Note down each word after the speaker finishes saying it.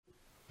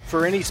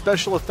For any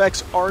special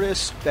effects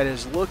artist that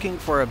is looking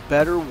for a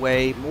better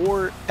way,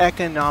 more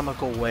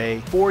economical way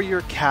for your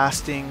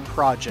casting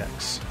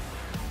projects,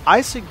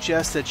 I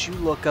suggest that you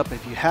look up,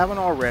 if you haven't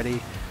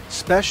already,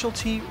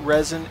 Specialty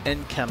Resin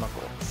and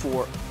Chemical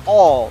for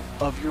all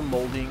of your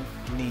molding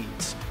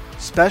needs.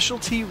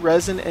 Specialty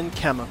Resin and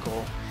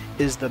Chemical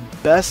is the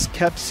best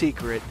kept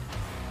secret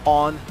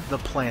on the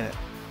planet.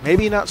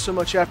 Maybe not so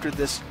much after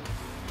this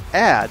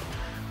ad,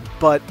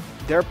 but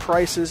their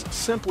prices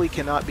simply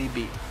cannot be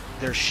beat.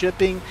 Their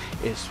shipping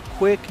is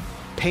quick,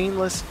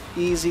 painless,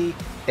 easy,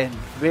 and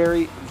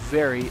very,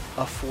 very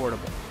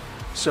affordable.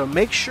 So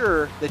make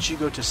sure that you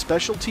go to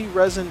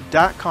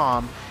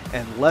specialtyresin.com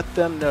and let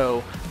them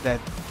know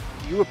that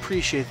you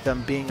appreciate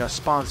them being a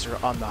sponsor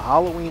on the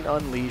Halloween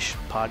Unleashed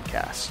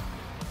podcast.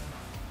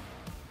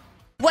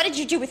 What did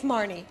you do with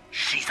Marnie?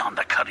 She's on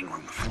the cutting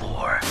room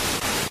floor.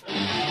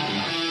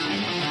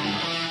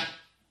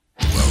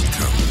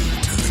 Welcome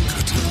to the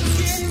cutting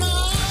room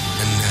floor.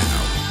 And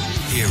now,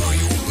 here are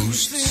your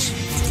hosts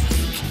for the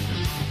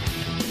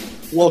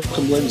week.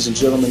 Welcome, ladies and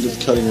gentlemen, to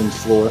the cutting room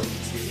floor.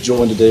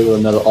 Joined today with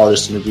another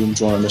artist interview. I'm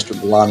joining Mr.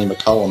 Belani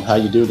McCollum. How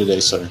you doing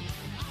today, sir?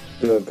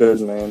 Doing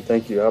good, man.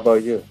 Thank you. How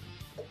about you?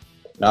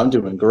 I'm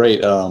doing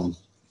great. I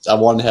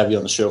wanted to have you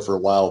on the show for a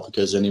while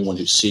because anyone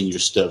who's seen your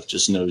stuff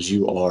just knows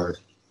you are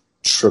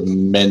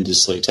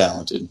tremendously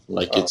talented.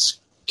 It's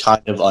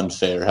kind of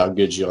unfair how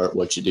good you are at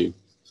what you do.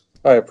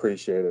 I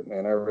appreciate it,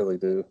 man. I really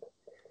do.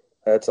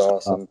 That's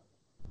awesome.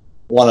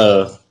 Want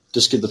to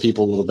just give the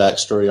people a little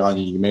backstory on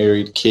you. You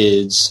married,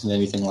 kids, and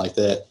anything like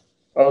that?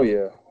 Oh,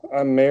 yeah.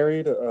 I'm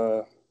married.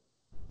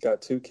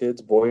 Got 2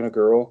 kids, boy and a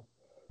girl,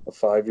 a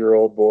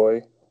 5-year-old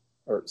boy,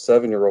 or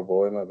 7-year-old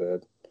boy, my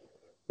bad.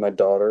 My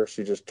daughter,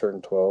 she just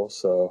turned 12,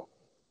 so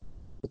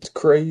it's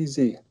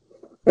crazy.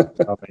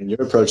 I mean,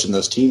 you're approaching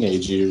those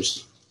teenage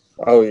years.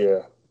 Oh,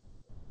 yeah.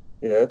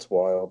 Yeah, it's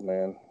wild,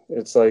 man.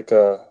 It's like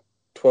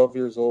 12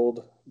 years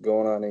old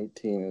going on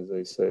 18, as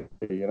they say,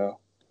 you know.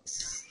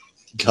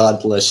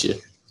 God bless you.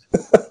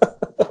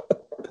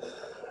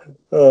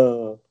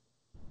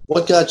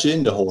 What got you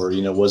into horror?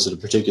 Was it a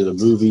particular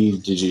movie?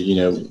 Did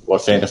you, a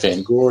fan of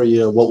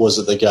Fangoria? What was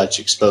it that got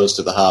you exposed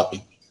to the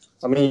hobby?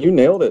 I mean, you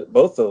nailed it.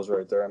 Both those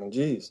right there. I mean,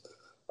 geez.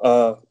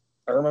 I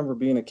remember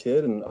being a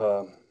kid and,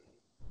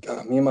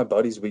 God, me and my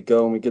buddies, we'd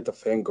go and we'd get the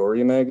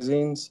Fangoria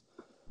magazines.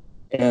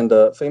 And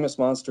Famous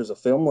Monsters of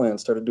Filmland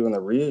started doing the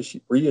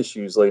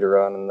reissues later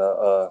on in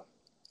the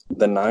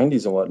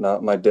 90s and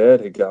whatnot. My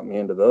dad had got me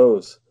into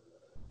those.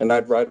 And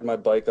I'd ride my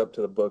bike up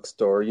to the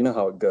bookstore. You know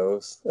how it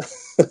goes.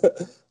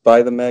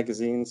 Buy the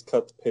magazines,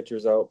 cut the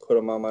pictures out, put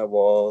them on my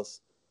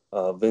walls.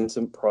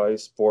 Vincent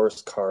Price,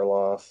 Boris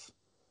Karloff.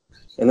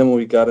 And then when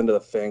we got into the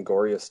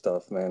Fangoria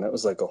stuff, man, it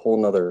was like a whole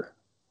nother,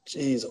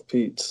 geez, oh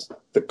Pete,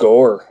 the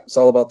gore. It's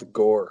all about the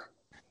gore.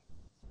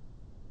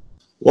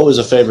 What was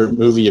a favorite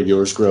movie of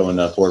yours growing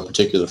up, or a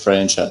particular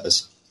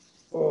franchise?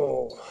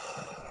 Oh,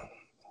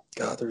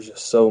 God, there's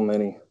just so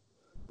many.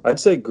 I'd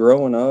say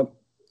growing up,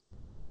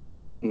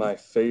 my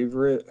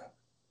favorite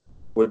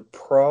would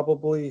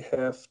probably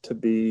have to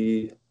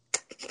be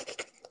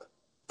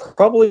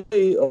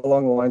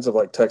along the lines of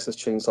like Texas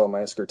Chainsaw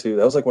Massacre 2.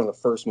 That was like one of the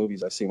first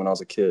movies I seen when I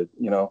was a kid,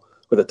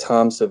 with the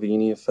Tom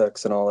Savini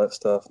effects and all that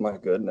stuff. My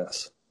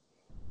goodness.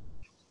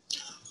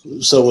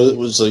 So it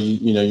was,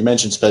 you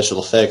mentioned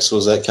special effects.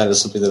 Was that kind of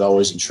something that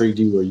always intrigued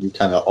you? Were you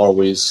kind of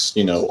always,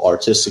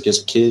 artistic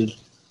as a kid?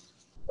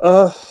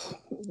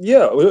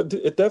 Yeah,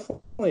 it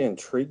definitely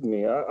intrigued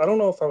me. I don't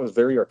know if I was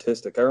very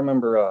artistic. I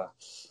remember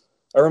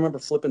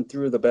flipping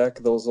through the back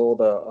of those old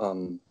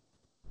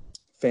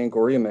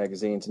Fangoria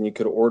magazines, and you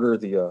could order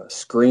the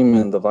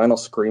the vinyl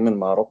Screamin'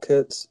 model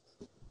kits,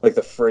 like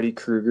the Freddy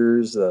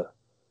Kruegers,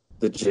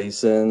 the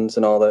Jasons,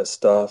 and all that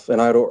stuff.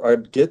 And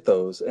I'd get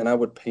those, and I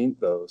would paint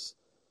those.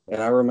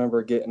 And I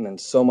remember getting in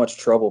so much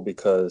trouble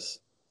because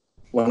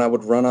when I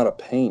would run out of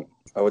paint,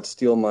 I would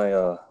steal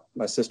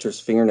my sister's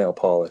fingernail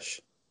polish.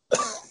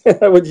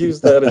 I would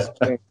use that as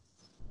paint,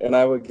 and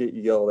I would get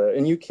yelled at.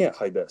 And you can't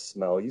hide that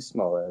smell. You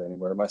smell that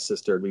anywhere. My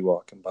sister would be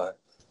walking by.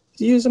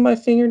 Using my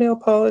fingernail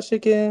polish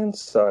again.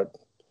 So it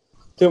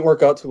didn't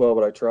work out too well,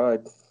 but I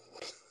tried.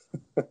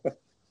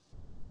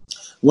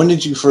 When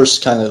did you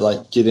first kind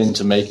of get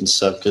into making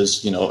stuff?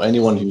 Because,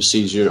 anyone who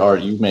sees your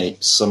art, you make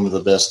some of the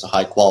best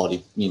high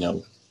quality,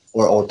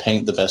 or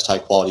paint the best high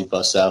quality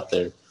busts out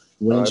there.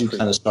 When did you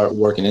kind of start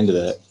working into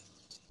that?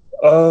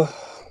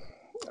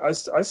 I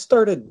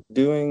started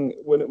doing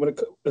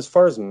as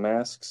far as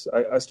masks,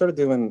 I started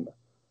doing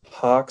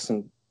hawks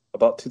in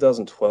about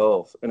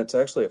 2012, and it's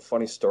actually a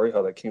funny story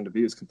how that came to be.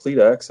 It was a complete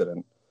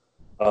accident.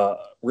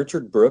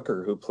 Richard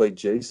Brooker, who played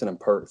Jason in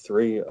Part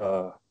 3,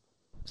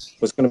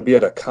 was going to be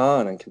at a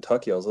con in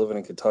Kentucky. I was living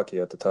in Kentucky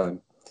at the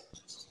time,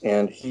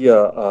 and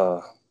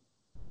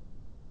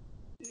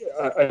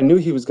I knew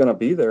he was going to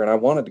be there, and I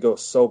wanted to go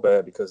so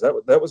bad because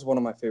that was one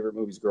of my favorite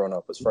movies growing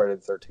up. Was Friday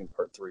the 13th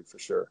Part 3 for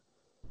sure.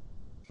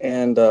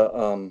 And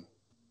I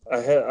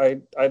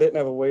didn't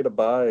have a way to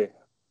buy,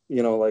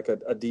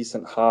 a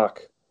decent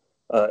hawk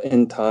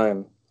in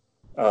time.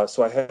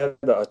 So I had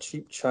a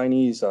cheap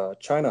Chinese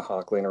China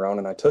Hawk laying around,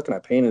 and I took and I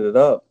painted it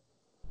up,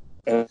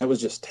 and it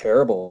was just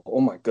terrible.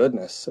 Oh my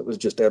goodness, it was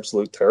just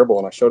absolute terrible.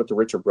 And I showed it to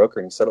Richard Brooker,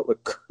 and he said it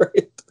looked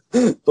great.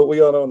 But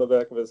we all know in the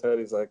back of his head,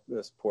 he's like,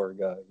 this poor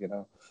guy, you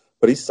know.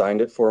 But he signed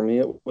it for me.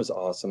 It was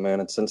awesome, man.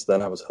 And since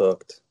then, I was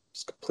hooked,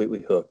 just completely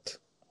hooked.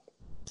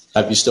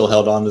 Have you still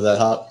held on to that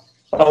Hawk?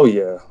 Oh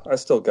yeah, I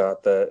still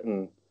got that,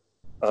 and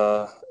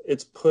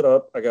it's put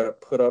up. I got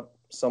it put up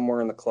somewhere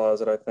in the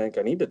closet. I think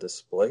I need to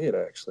display it.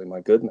 Actually,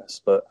 my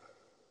goodness, but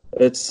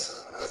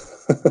it's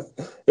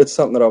it's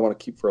something that I want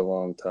to keep for a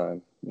long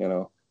time. You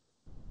know.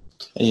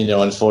 And, you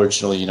know,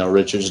 unfortunately, you know,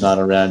 Richard's not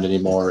around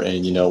anymore,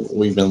 and, you know,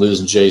 we've been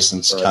losing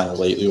Jason's kind of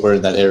lately. We're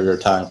in that area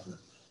of time,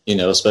 you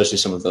know, especially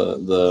some of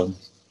the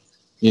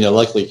you know,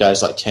 luckily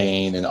guys like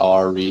Kane and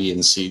Ari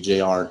and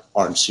CJ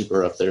aren't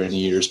super up there in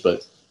years,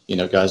 but, you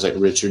know, guys like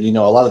Richard, you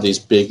know, a lot of these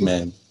big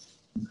men,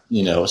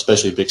 you know,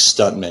 especially big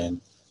stunt men,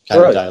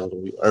 kind of die a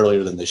little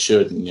earlier than they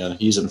should, and, you know,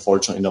 he's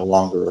unfortunately no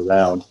longer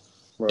around.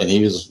 Right. And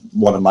he was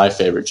one of my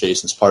favorite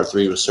Jasons. Part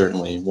 3 was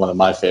certainly one of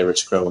my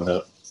favorites growing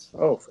up.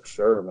 Oh, for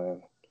sure,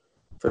 man.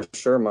 For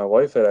sure. My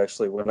wife had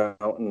actually went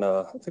out and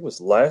I think it was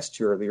last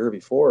year or the year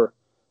before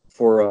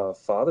for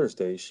Father's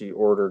Day. She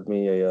ordered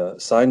me a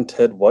signed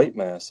Ted White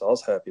mask. So I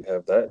was happy to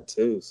have that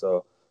too.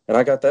 So, and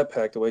I got that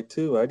packed away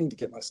too. I need to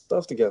get my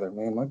stuff together,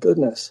 man. My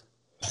goodness.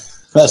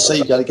 I say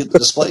you got to get the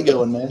display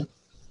going, man.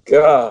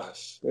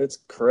 Gosh, it's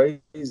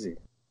crazy.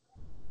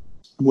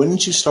 When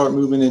did you start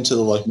moving into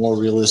the like more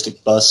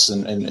realistic busts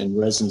and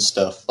resin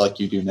stuff like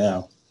you do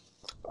now?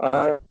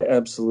 I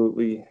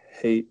absolutely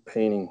hate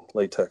painting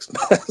latex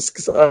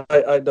masks.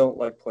 I don't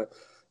like playing.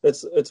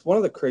 It's one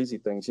of the crazy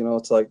things, you know.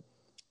 It's like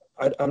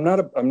I'm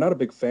not a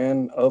big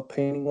fan of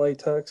painting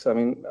latex. I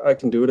mean, I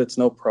can do it; it's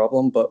no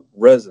problem. But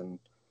resin,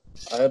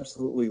 I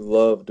absolutely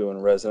love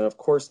doing resin. And of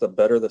course, the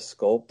better the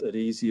sculpt,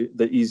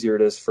 the easier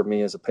it is for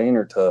me as a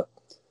painter to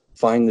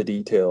find the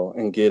detail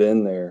and get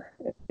in there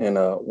and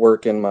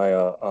work in my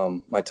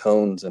my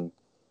tones and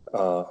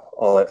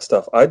all that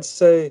stuff. I'd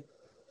say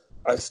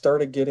I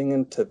started getting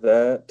into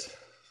that.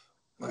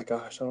 My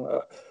gosh, I don't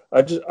know.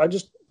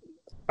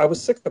 I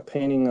was sick of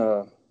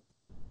painting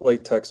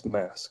latex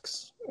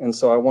masks, and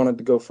so I wanted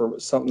to go for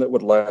something that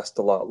would last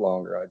a lot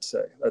longer. I'd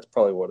say that's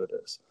probably what it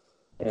is.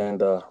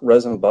 And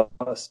resin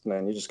bust,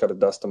 man, you just got to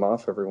dust them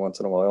off every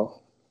once in a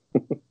while.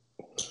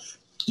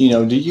 You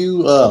know, do you?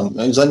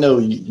 Because I know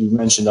you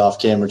mentioned off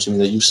camera to me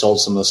that you sold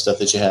some of the stuff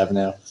that you have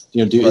now.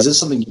 You know, is this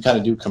something you kind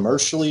of do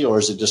commercially, or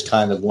is it just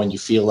kind of when you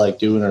feel like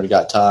doing it or you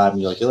got time,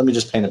 you're like, hey, let me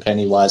just paint a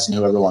Pennywise, and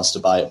whoever wants to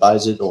buy it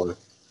buys it, or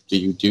do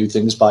you do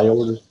things by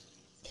order?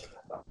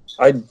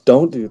 I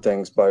don't do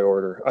things by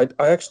order.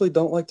 I actually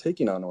don't like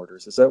taking on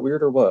orders. Is that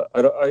weird or what?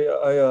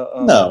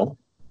 No.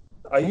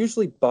 I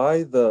usually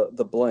buy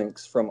the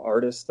blanks from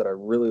artists that I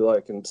really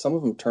like, and some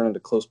of them turn into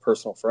close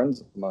personal friends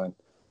of mine.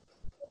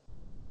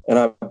 And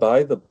I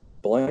buy the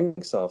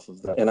blanks off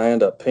of them, and I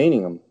end up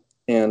painting them.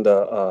 And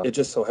it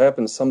just so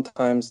happens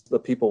sometimes the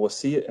people will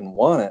see it and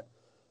want it,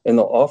 and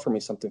they'll offer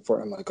me something for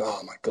it. I'm like,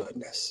 oh, my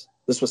goodness,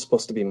 this was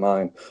supposed to be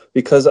mine.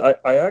 Because I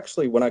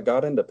actually, when I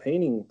got into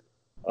painting,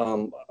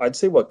 I'd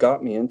say what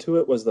got me into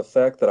it was the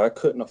fact that I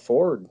couldn't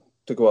afford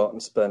to go out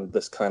and spend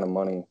this kind of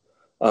money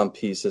on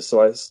pieces.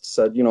 So I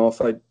said, you know,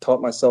 if I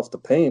taught myself to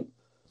paint,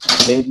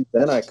 maybe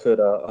then I could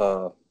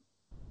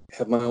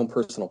have my own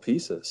personal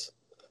pieces.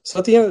 So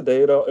at the end of the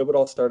day, it would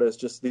all start as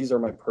just these are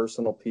my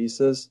personal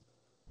pieces.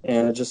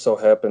 And it just so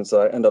happens that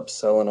I end up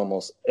selling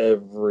almost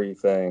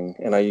everything.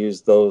 And I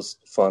use those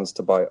funds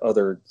to buy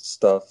other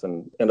stuff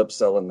and end up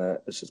selling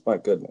that. It's just my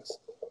goodness.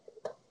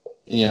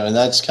 You know, and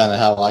that's kind of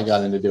how I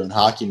got into doing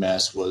hockey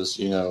masks was,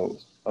 you know.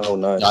 Oh,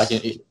 nice.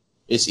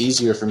 It's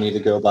easier for me to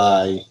go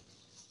buy,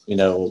 you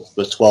know,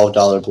 the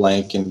 $12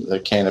 blank and a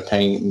can of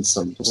paint and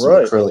some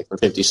acrylic for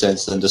 50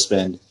 cents than to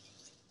spend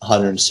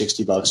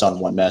 $160 on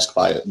one mask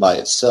by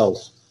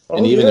itself.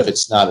 And even if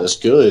it's not as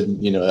good,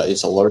 you know,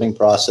 it's a learning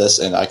process,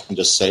 and I can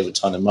just save a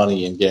ton of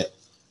money and get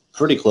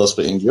pretty close.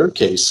 But in your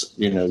case,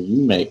 you know,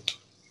 you make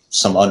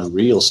some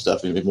unreal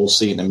stuff. I mean, we'll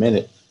see in a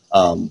minute,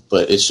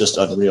 but it's just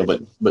unreal.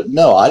 But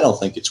no, I don't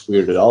think it's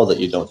weird at all that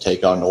you don't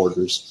take on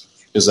orders,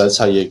 because that's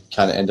how you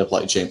kind of end up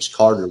like James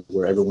Carter,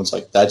 where everyone's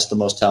like, that's the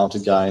most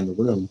talented guy in the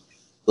room.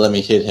 Let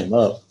me hit him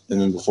up. And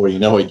then before you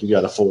know it, you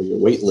got a 4-year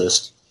wait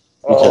list.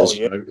 Because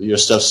your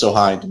stuff's so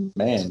high in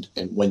demand,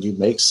 and when you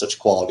make such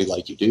quality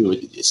like you do,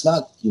 it's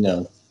not, you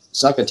know,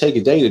 it's not going to take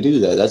a day to do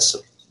that. That's,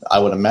 I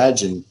would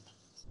imagine,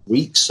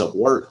 weeks of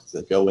work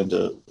that go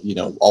into, you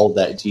know, all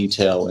that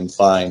detail and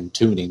fine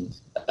tuning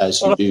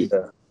as you do.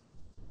 Yeah.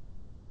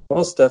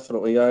 Most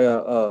definitely.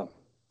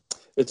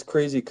 It's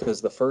crazy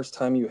because the first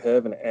time you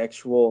have an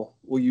actual,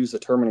 we'll use a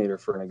Terminator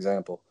for an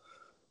example.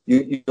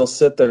 You'll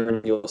sit there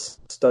and you'll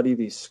study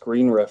these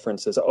screen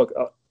references.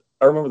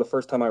 I remember the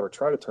first time I ever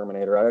tried a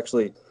Terminator.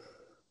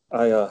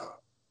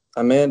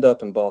 I manned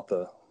up and bought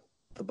the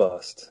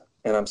bust,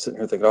 and I'm sitting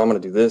here thinking, I'm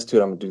going to do this to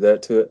it, I'm going to do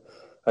that to it.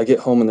 I get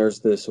home and there's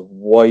this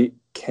white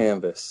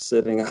canvas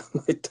sitting on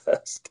my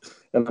desk,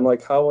 and I'm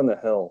like, how in the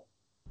hell?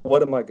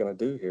 What am I going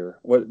to do here?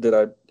 What did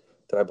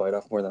did I bite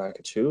off more than I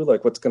could chew?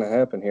 Like, what's going to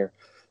happen here?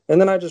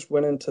 And then I just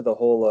went into the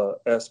whole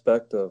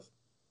aspect of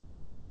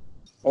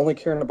only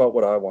caring about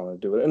what I want to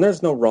do. And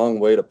there's no wrong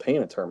way to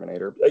paint a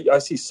Terminator. I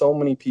see so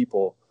many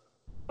people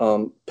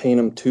paint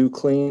them too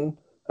clean.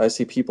 I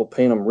see people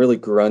paint them really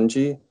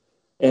grungy.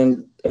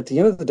 And at the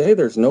end of the day,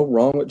 there's no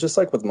wrong, just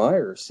like with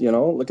Myers, you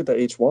know, look at the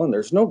H1.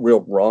 There's no real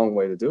wrong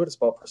way to do it. It's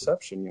about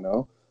perception, you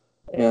know.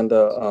 And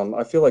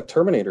I feel like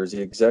Terminator is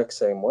the exact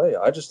same way.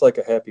 I just like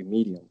a happy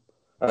medium.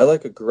 I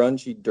like a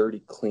grungy,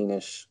 dirty,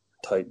 cleanish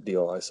type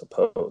deal, I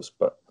suppose.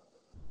 But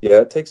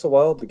yeah, it takes a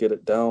while to get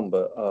it down.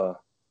 But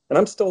and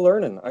I'm still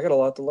learning. I got a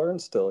lot to learn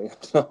still, you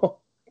know.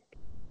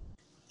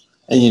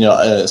 And you know,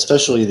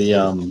 especially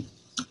the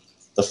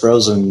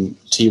Frozen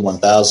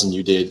T1000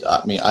 you did.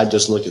 I mean, I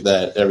just look at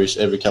that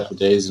every couple of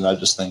days, and I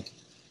just think,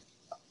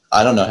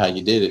 I don't know how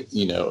you did it,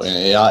 you know.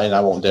 And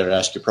I won't dare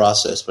ask your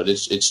process, but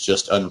it's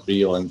just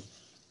unreal, and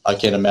I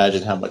can't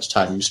imagine how much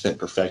time you spent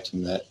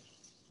perfecting that.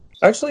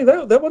 Actually,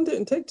 that one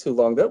didn't take too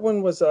long. That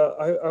one was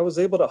I was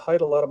able to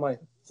hide a lot of my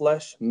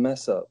flesh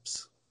mess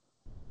ups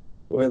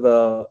with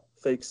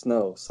fake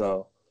snow.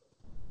 So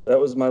that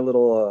was my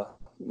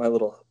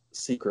little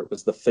secret,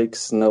 was the fake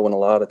snow and a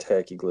lot of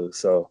tacky glue.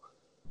 So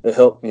it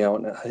helped me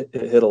out, and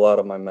it hit a lot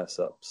of my mess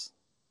ups.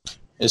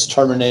 Is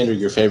Terminator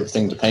your favorite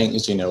thing to paint?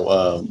 Is, you know,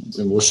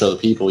 and we'll show the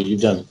people,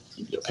 you've done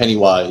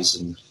Pennywise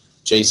and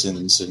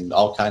Jason's and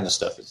all kind of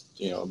stuff.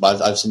 You know,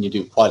 I've seen you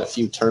do quite a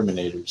few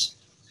Terminators.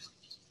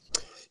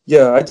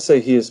 Yeah, I'd say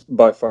he is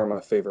by far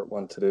my favorite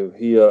one to do.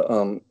 He,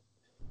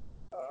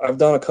 I've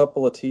done a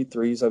couple of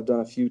T3s, I've done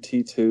a few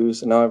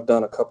T2s, and now I've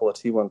done a couple of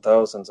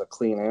T1000s, a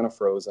clean and a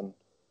frozen.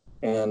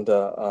 And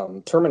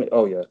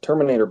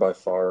Terminator by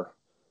far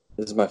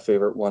is my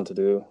favorite one to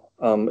do.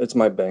 It's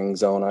my bang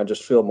zone. I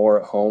just feel more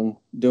at home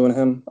doing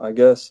him, I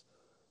guess.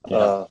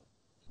 Yeah.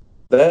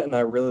 That, and I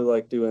really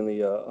like doing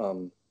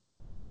the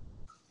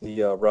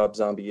Rob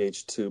Zombie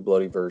H2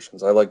 bloody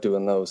versions. I like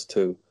doing those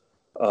too.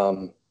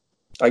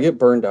 I get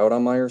burned out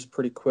on Myers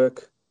pretty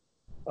quick.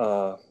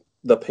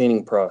 The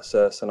painting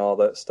process and all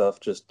that stuff,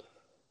 just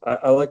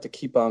I like to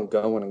keep on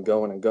going and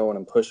going and going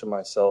and pushing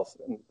myself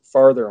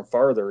farther and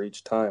farther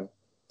each time.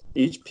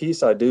 Each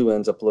piece I do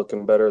ends up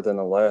looking better than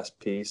the last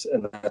piece,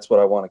 and that's what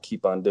I want to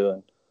keep on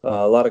doing.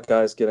 A lot of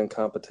guys get in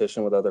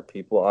competition with other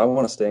people. I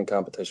want to stay in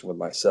competition with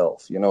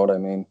myself, you know what I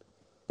mean?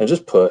 And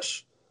just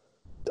push.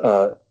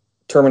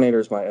 Terminator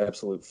is my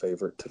absolute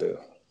favorite to do.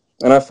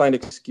 And I find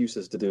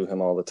excuses to do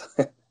him all the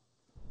time.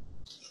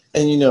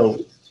 And, you know,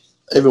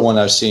 everyone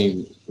I've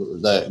seen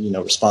that, you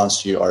know,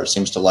 responds to your art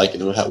seems to like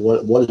it.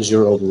 What has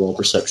your overall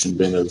perception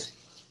been of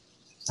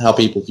how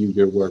people view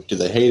your work? Do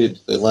they hate it? Do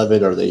they love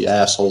it? Are they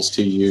assholes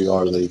to you?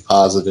 Are they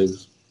positive?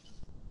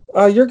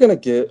 You're gonna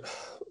get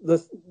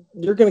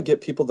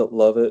people that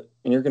love it,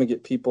 and you're gonna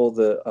get people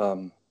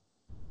that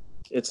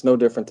it's no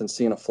different than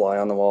seeing a fly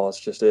on the wall. It's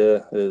just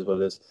it is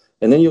what it is.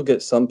 And then you'll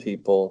get some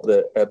people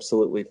that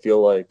absolutely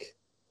feel like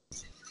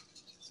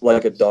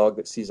a dog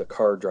that sees a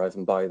car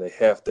driving by, they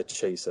have to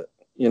chase it.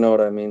 You know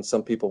what I mean?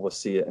 Some people will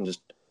see it and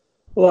just,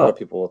 a lot of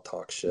people will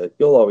talk shit.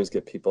 You'll always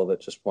get people that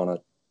just want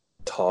to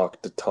talk.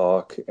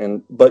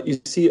 But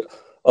you see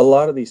a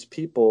lot of these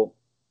people,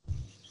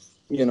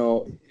 you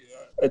know,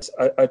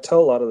 I tell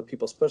a lot of the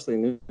people, especially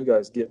new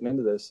guys getting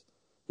into this,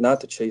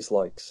 not to chase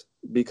likes,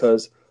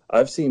 because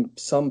I've seen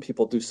some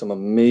people do some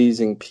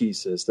amazing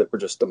pieces that were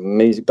just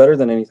amazing, better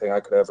than anything I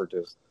could ever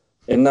do,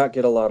 and not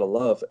get a lot of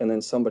love. And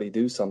then somebody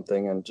do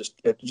something and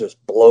it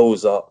just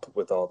blows up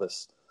with all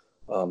this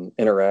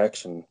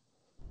interaction.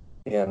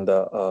 And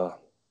but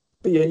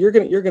yeah, you're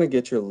gonna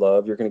get your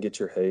love, you're gonna get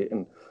your hate,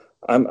 and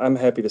I'm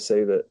happy to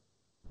say that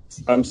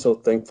I'm so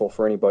thankful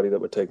for anybody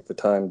that would take the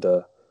time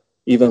to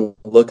even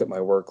look at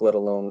my work, let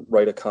alone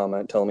write a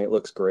comment, tell me it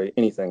looks great,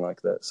 anything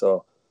like that.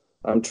 So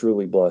I'm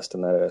truly blessed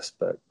in that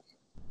aspect.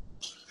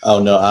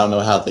 Oh no, I don't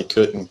know how they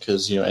couldn't,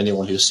 because, you know,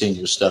 anyone who's seen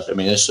your stuff, I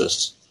mean, it's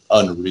just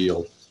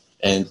unreal.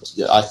 And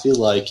I feel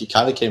like it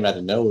kind of came out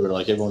of nowhere.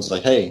 Like, everyone's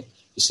like, "Hey,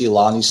 you see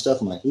Lonnie's stuff?"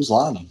 I'm like, "Who's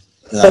Lonnie?"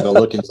 And I go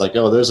look, and it's like,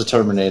 "Oh, there's a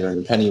Terminator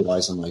and a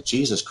Pennywise." I'm like,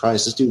 "Jesus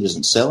Christ, this dude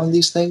isn't selling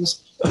these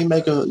things. You can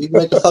make a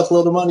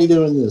fuckload of money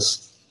doing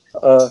this."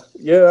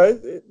 Yeah,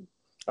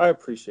 I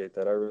appreciate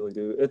that. I really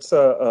do. It's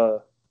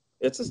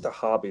just a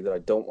hobby that I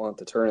don't want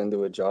to turn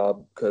into a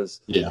job,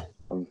 because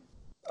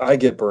I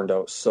get burned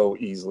out so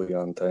easily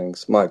on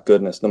things. My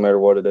goodness, no matter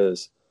what it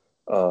is.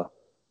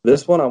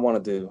 This one I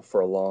want to do for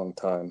a long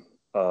time.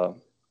 A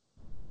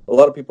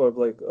lot of people are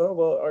like, "Oh,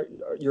 well, are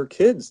your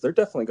kids? They're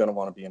definitely going to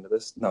want to be into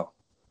this." No.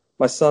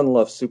 My son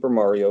loves Super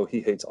Mario.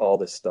 He hates all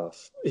this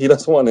stuff. He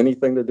doesn't want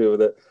anything to do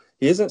with it.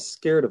 He isn't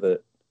scared of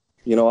it.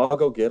 You know, I'll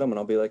go get him and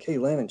I'll be like, "Hey,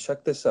 Landon,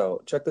 check this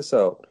out. Check this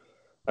out.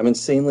 I'm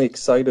insanely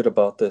excited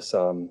about this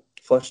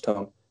flesh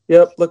tone."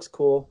 "Yep, looks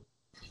cool.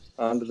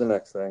 On to the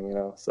next thing," you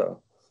know,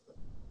 so.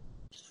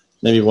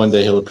 Maybe one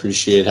day he'll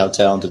appreciate how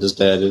talented his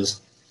dad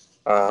is.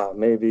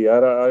 Maybe.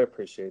 I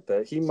appreciate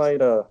that. He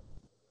might,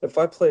 if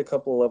I play a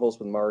couple of levels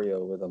with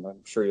Mario with him,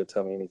 I'm sure he'll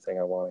tell me anything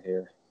I want to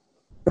hear.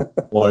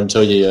 Or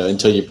until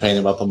you paint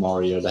him up a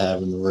Mario to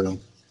have in the room.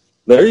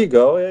 There you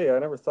go. Hey, I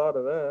never thought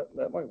of that.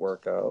 That might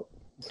work out.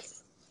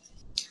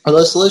 Well,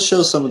 let's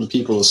show some of the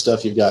people the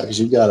stuff you've got, because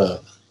you've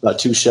got about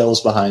 2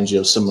 shelves behind you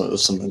of some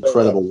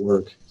incredible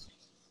work.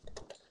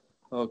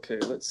 Okay,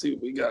 let's see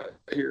what we got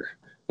here.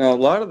 Now, a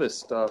lot of this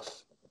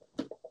stuff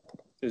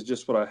is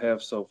just what I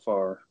have so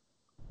far.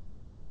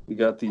 We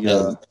got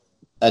the...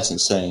 that's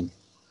insane.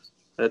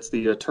 That's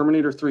the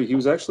Terminator 3. He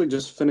was actually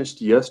just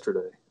finished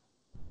yesterday.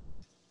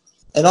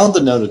 And on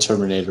the note of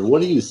Terminator,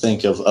 what do you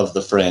think of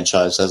the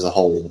franchise as a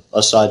whole,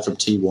 aside from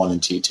T1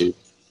 and T2?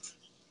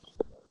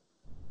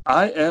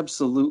 I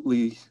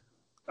absolutely...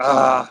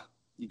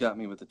 you got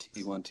me with the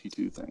T1,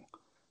 T2 thing.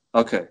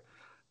 Okay,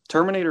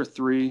 Terminator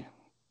 3,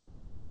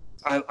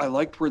 I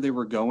liked where they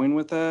were going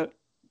with that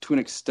to an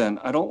extent.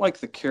 I don't like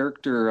the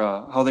character,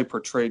 how they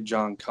portrayed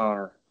John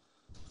Connor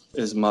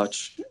as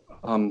much.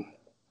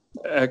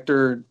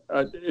 Actor,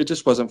 it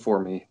just wasn't for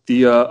me.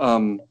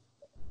 I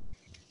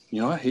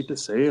hate to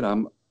say it,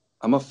 I'm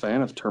a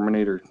fan of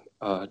Terminator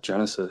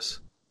Genesis.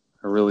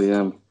 I really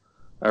am.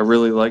 I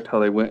really liked how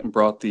they went and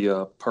brought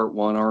the Part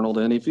 1 Arnold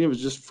in, even if it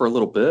was just for a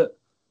little bit.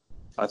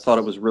 I thought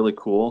it was really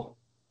cool.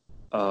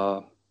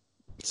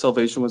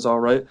 Salvation was all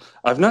right.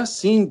 I've not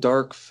seen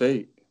Dark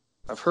Fate.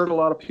 I've heard a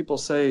lot of people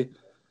say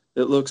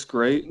it looks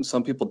great, and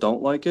some people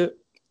don't like it.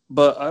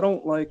 But I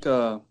don't like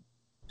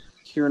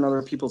hearing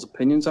other people's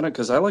opinions on it,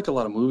 because I like a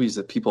lot of movies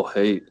that people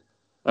hate.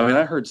 I mean,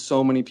 I heard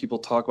so many people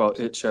talk about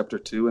It Chapter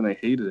 2, and they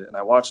hated it. And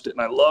I watched it,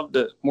 and I loved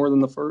it more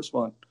than the first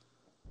one.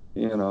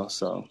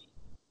 So...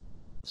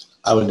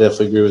 I would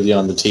definitely agree with you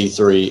on the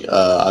T3.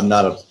 I'm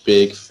not a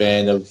big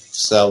fan of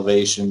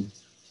Salvation.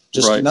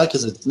 Just right. Not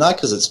because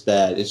it's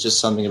bad. It's just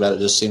something about it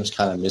just seems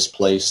kind of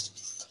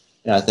misplaced.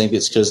 And I think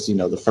it's because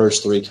the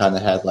first 3 kind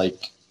of had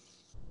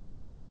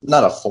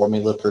not a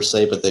formula per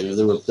se, but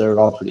they're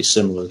all pretty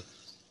similar.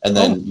 And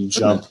then you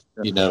jump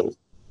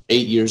 8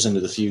 years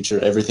into the future,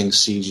 everything's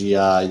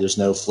CGI. There's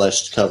no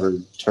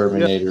flesh-covered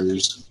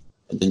Terminators,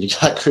 and then you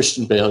got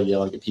Christian Bale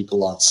yelling at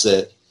people on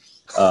set.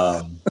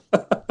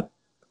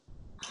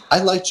 I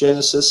like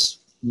Genesis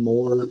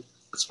more.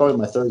 It's probably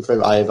my 3rd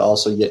favorite. I have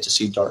also yet to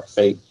see Dark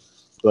Fate,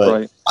 but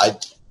right.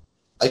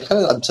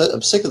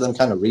 I'm sick of them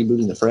kind of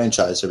rebooting the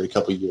franchise every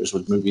couple of years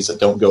with movies that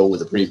don't go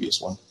with the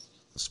previous one.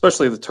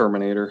 Especially the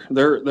Terminator.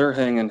 They're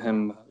hanging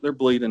him. They're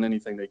bleeding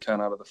anything they can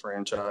out of the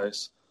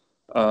franchise.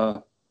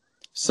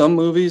 Some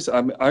movies,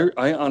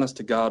 I honest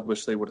to God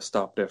wish they would have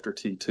stopped after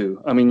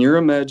T2. I mean, your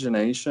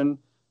imagination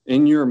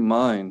in your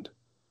mind,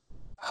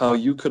 how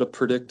you could have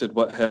predicted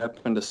what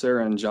happened to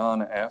Sarah and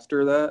John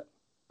after that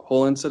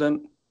whole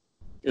incident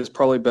is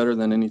probably better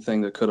than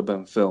anything that could have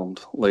been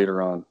filmed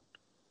later on.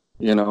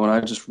 And I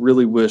just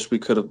really wish we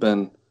could have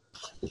been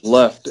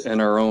left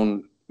in our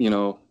own,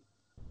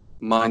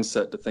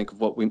 mindset to think of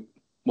what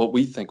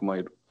we think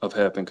might have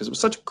happened, because it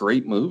was such a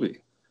great movie.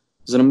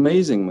 It was an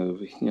amazing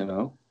movie, I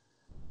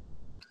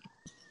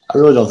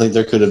really don't think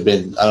there could have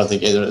been. I don't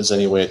think there's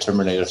any way a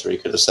Terminator 3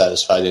 could have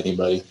satisfied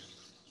anybody.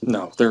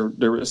 No, they're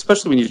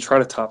especially when you try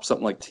to top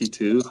something like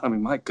T2. I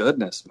mean, my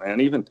goodness, man.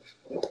 Even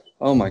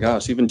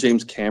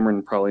James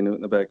Cameron probably knew it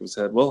in the back of his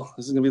head. Well,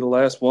 this is going to be the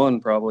last one,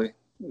 probably.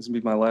 This is going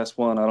to be my last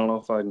one. I don't know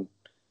if I can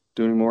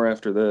do any more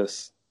after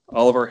this.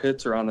 All of our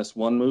hits are on this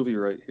one movie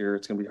right here.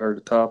 It's going to be hard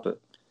to top it.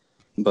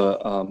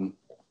 But,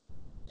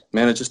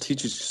 man, it just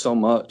teaches you so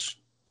much.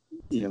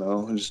 We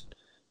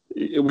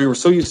were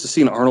so used to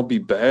seeing Arnold be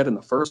bad in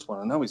the first one,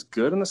 and now he's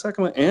good in the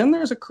second one. And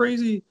there's a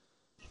crazy...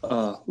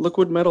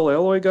 liquid metal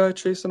alloy guy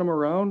chasing him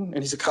around,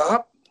 and he's a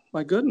cop.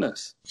 My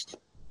goodness,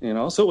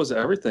 so it was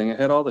everything. It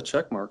had all the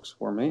check marks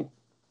for me.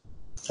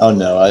 Oh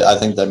no, I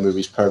think that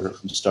movie's perfect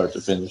from start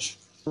to finish.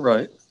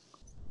 Right.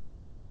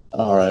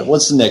 All right,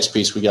 what's the next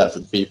piece we got for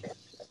the people?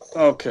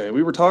 Okay,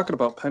 we were talking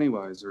about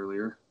Pennywise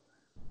earlier,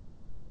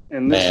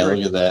 and this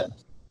look at that.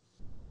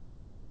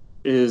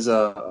 Is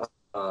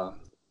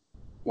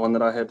one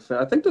that I had.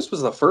 I think this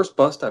was the first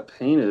bust I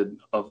painted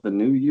of the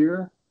new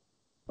year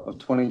of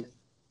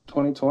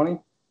 2020,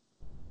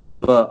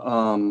 but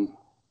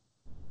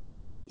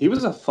he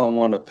was a fun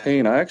one to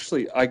paint. I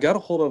got a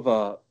hold of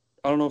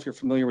I don't know if you're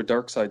familiar with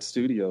Darkside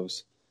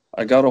Studios.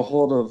 I got a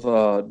hold of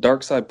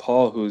Darkside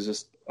Paul, who's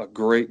just a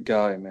great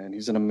guy, man.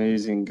 He's an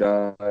amazing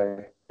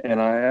guy,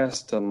 and I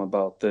asked him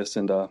about this,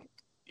 and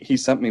he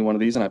sent me one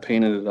of these, and I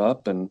painted it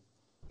up. And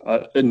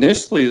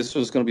initially this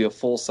was going to be a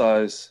full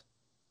size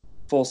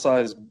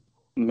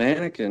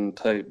mannequin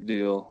type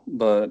deal,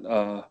 but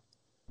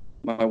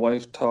my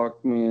wife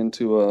talked me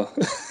into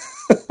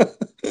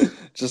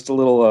just a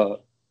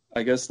little,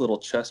 little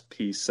chess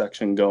piece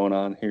section going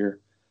on here.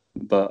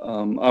 But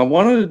I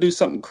wanted to do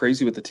something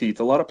crazy with the teeth.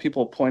 A lot of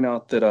people point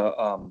out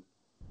that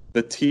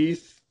the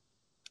teeth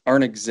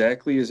aren't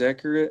exactly as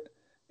accurate.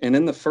 And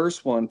in the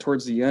first one,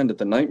 towards the end, at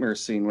the nightmare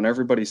scene, when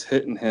everybody's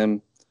hitting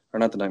him, or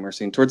not the nightmare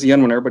scene, towards the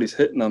end when everybody's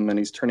hitting him and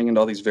he's turning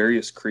into all these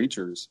various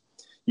creatures,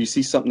 you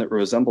see something that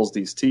resembles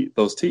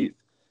those teeth.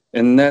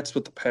 And that's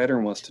what the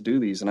pattern was to do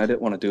these, and I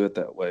didn't want to do it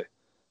that way.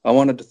 I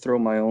wanted to throw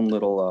my own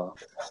little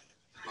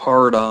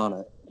hard on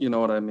it. You know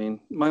what I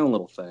mean? My own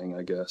little thing,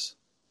 I guess.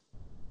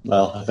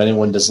 Well, if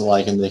anyone doesn't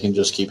like him, they can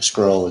just keep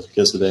scrolling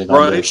because they're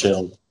not very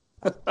chilled.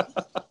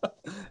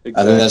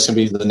 Exactly. I think that's going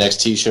to be the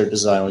next T-shirt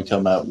design we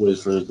come out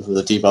with for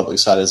the TeePublic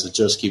side is a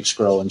Just Keep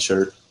Scrolling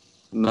shirt.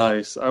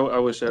 Nice. I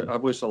wish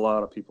a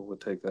lot of people would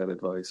take that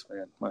advice,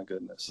 man. My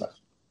goodness.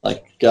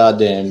 Like,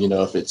 goddamn,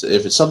 if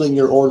it's something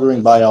you're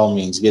ordering, by all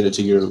means, get it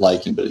to your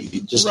liking. But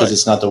just because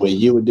it's not the way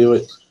you would do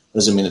it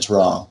doesn't mean it's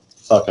wrong.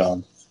 Fuck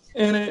on.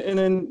 And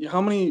then how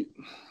many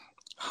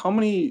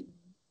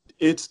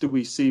its do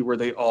we see where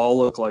they all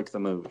look like the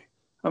movie?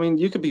 I mean,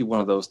 you could be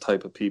one of those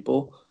type of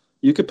people.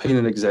 You could paint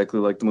it exactly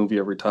like the movie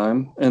every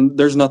time, and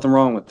there's nothing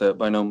wrong with that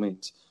by no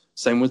means.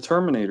 Same with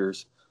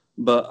Terminators,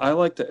 but I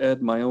like to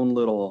add my own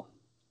little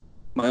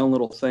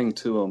thing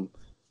to them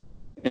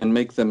and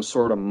make them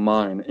sort of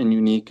mine and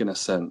unique in a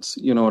sense.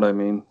 You know what I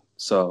mean?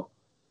 So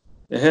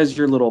it has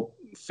your little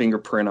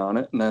fingerprint on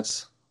it, and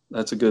that's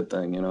a good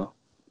thing,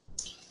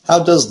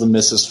 How does the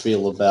missus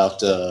feel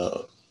about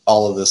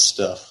all of this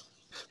stuff?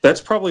 That's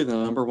probably the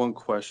number one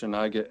question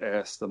I get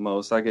asked the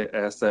most. I get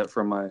asked that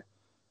from my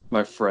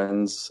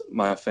friends,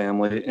 my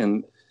family,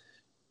 and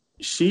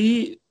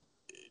she's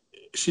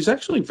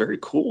actually very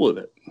cool with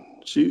it.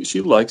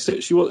 She likes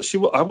it.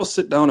 I will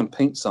sit down and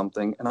paint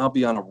something, and I'll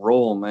be on a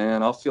roll,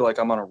 man. I'll feel like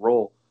I'm on a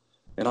roll,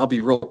 and I'll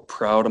be real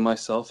proud of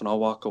myself, and I'll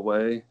walk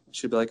away.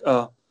 She'll be like,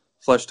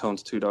 flesh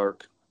tone's too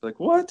dark. I'm like,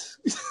 what?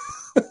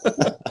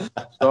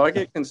 So I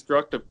get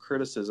constructive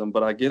criticism,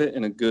 but I get it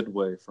in a good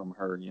way from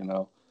her,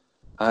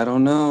 I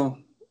don't know.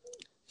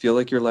 Feel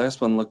like your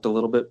last one looked a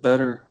little bit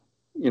better.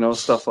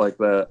 Stuff like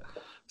that.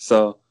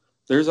 So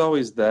there's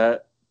always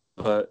that,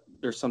 but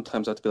there's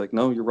sometimes I have to be like,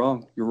 no, you're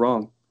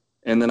wrong.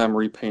 And then I'm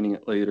repainting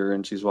it later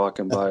and she's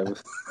walking by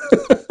with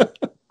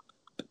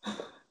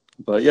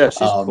but yeah,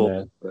 she's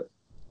cool. But...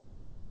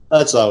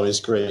 That's always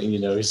great.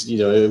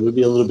 It would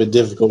be a little bit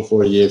difficult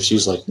for you if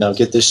she's like, no,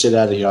 get this shit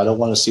out of here. I don't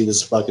want to see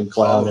this fucking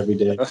clown every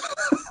day.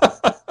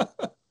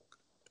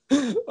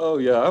 Oh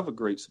yeah, I have a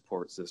great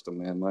support system,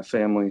 man. My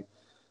family's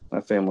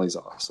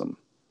awesome.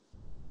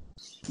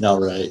 All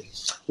right.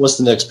 What's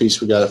the next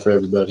piece we got for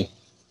everybody?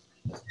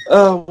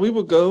 We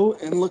will go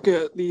and look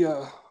at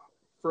the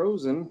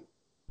Frozen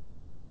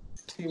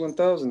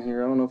T1000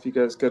 here. I don't know if you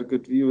guys got a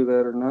good view of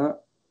that or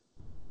not.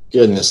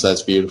 Goodness,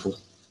 that's beautiful.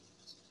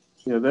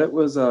 Yeah, that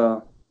was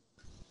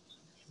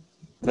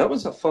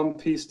a fun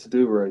piece to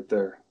do right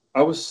there.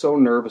 I was so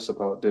nervous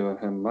about doing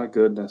him. My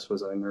goodness,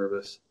 was I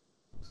nervous.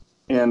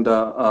 And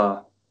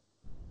the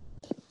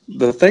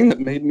thing that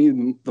made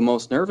me the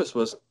most nervous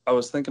was I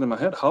was thinking in my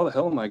head, how the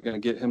hell am I going to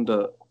get him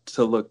to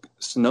look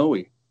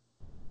snowy?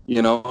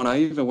 And I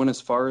even went as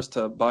far as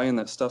to buying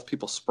that stuff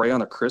people spray on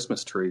their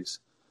Christmas trees.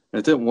 And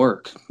it didn't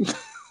work.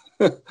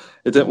 It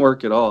didn't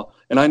work at all.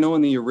 And I know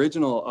in the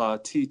original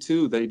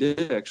T2, they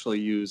did actually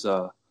use,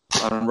 poor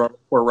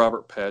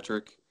Robert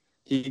Patrick,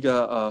 he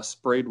got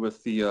sprayed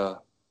with the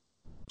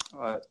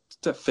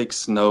fake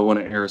snow in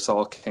an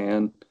aerosol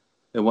can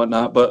and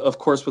whatnot. But, of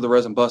course, with the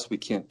resin bust, we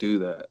can't do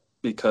that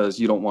because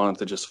you don't want it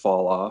to just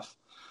fall off.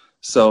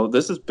 So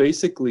this is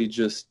basically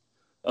just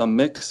a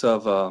mix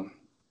of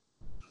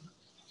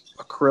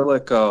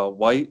acrylic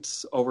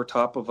whites over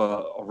top of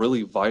a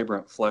really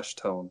vibrant flesh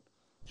tone.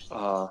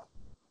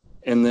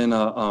 And then,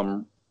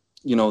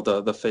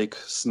 the fake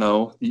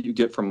snow that you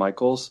get from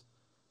Michaels,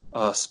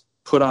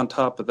 put on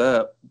top of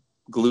that,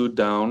 glued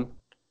down,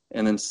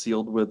 and then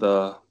sealed with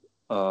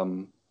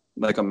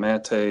like a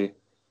matte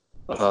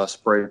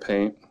spray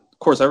paint. Of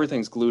course,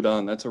 everything's glued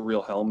on. That's a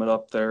real helmet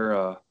up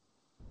there.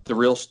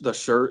 The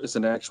shirt is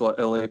an actual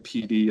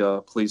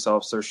LAPD police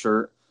officer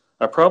shirt.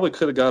 I probably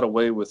could have got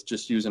away with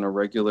just using a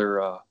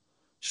regular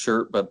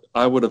shirt, but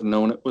I would have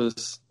known it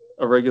was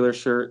a regular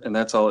shirt, and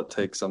that's all it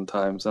takes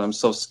sometimes. And I'm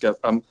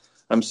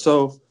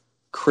so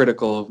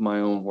critical of my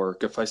own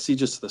work. If I see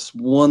just this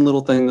one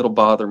little thing that'll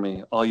bother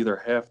me, I'll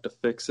either have to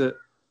fix it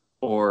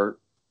or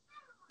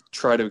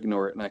try to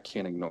ignore it, and I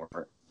can't ignore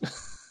it.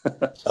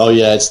 Oh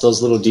yeah, it's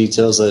those little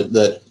details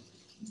that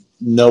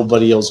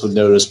nobody else would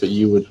notice, but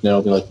you would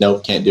know. Be like,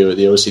 nope, can't do it.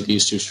 The OCD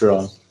is too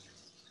strong.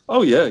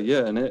 Oh yeah,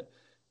 and it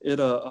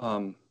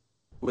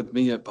with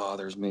me it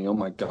bothers me. Oh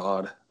my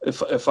god,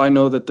 if I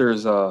know that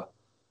there's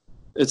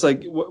it's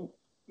like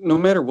no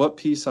matter what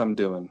piece I'm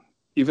doing,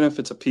 even if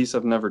it's a piece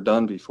I've never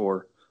done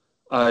before,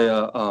 I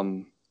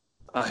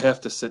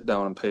have to sit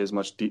down and pay as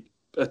much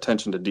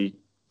attention to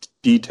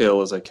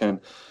detail as I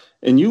can.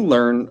 And you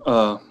learn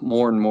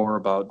more and more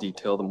about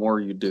detail the more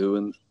you do.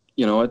 And,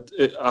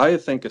 I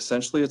think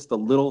essentially it's the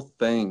little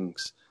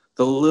things,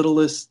 the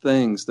littlest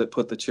things that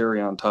put the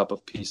cherry on top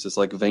of pieces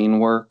like vein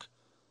work,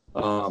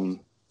 liver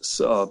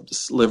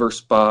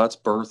spots,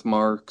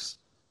 birthmarks,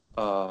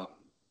 all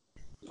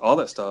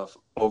that stuff,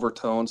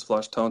 overtones,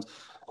 flesh tones.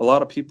 A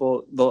lot of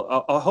people,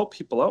 I'll help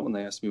people out when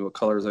they ask me what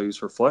colors I use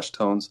for flesh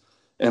tones.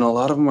 And a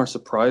lot of them are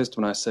surprised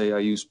when I say I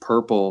use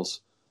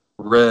purples,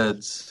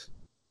 reds,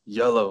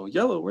 yellow.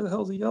 Where the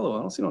hell is the yellow?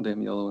 I don't see no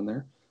damn yellow in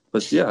there.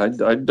 But yeah,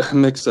 I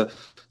mix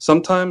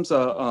sometimes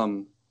I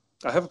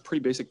have a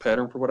pretty basic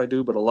pattern for what I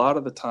do, but a lot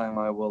of the time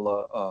I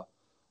will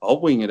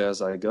I'll wing it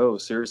as I go.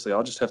 Seriously,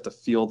 I'll just have to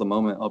feel the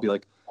moment. I'll be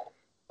like,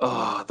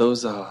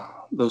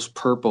 those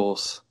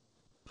purples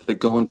that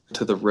go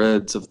into the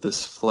reds of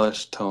this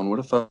flesh tone. What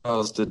if I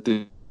was to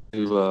do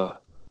a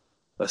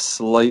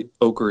slight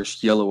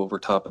ochreish yellow over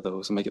top of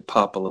those and make it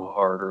pop a little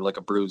harder, like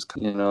a bruise?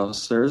 So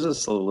there's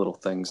just little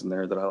things in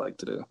there that I like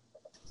to do.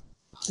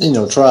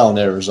 Trial and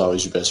error is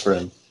always your best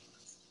friend.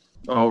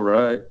 All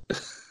right.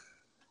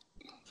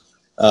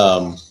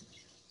 So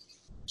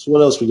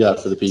what else we got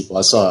for the people?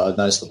 I saw a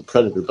nice little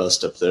Predator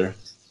bust up there.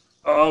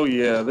 Oh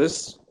yeah,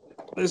 this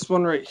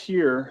one right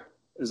here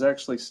is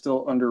actually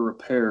still under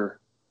repair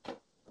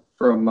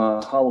from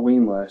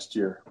Halloween last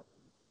year.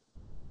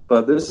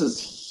 But this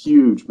is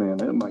huge,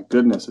 man. Oh, my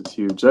goodness, it's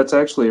huge. That's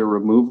actually a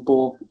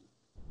removable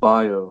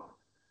bio.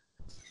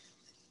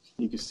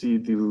 You can see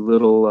the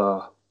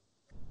little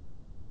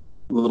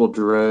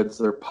dreads.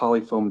 They're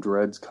polyfoam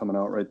dreads coming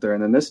out right there.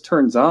 And then this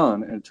turns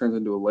on and it turns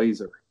into a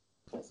laser.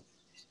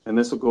 And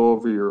this will go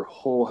over your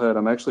whole head.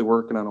 I'm actually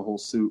working on a whole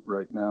suit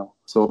right now.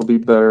 So it'll be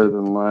better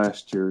than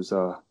last year's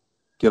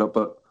get up.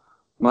 But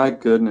my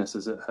goodness,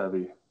 is it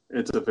heavy.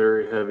 It's a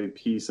very heavy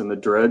piece. And the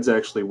dreads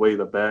actually weigh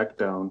the back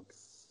down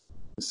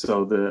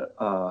so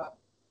that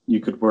you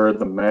could wear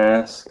the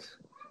mask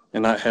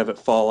and not have it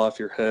fall off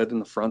your head in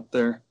the front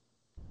there.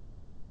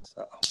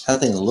 So. That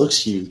thing looks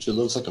huge. It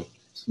looks like a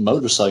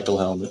motorcycle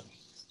helmet.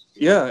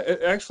 Yeah,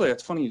 actually,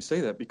 it's funny you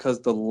say that because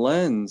the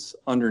lens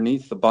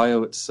underneath the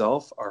bio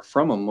itself are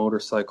from a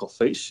motorcycle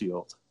face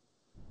shield.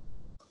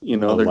 They're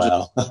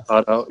just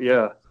cut out.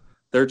 Yeah,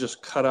 they're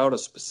just cut out a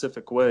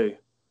specific way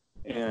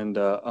and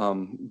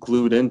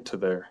glued into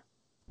there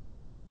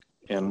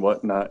and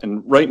whatnot.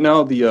 And right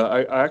now,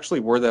 I actually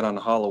wore that on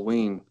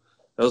Halloween.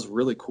 That was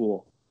really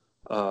cool.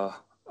 I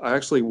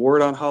actually wore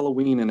it on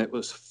Halloween, and it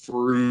was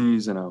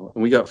freezing out.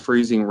 And we got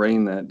freezing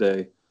rain that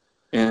day.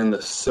 And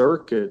the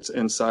circuits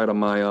inside of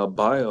my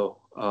bio,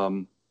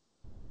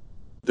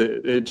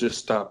 it just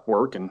stopped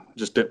working.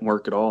 Just didn't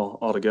work at all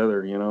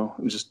altogether,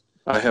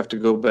 I have to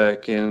go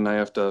back in and I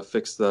have to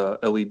fix the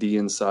LED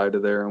inside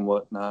of there and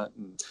whatnot.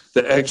 And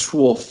the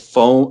actual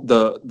foam,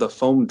 the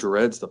foam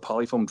dreads, the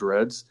polyfoam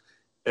dreads,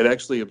 it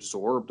actually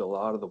absorbed a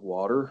lot of the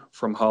water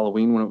from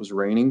Halloween when it was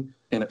raining,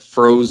 and it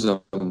froze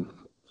them.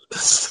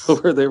 So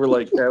they were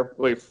like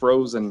halfway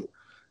frozen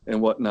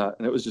and whatnot.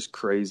 And it was just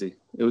crazy.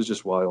 It was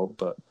just wild,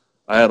 but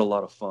I had a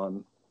lot of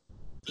fun.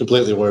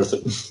 Completely worth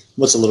it.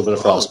 What's a little bit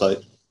of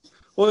frostbite?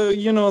 Well,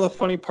 the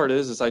funny part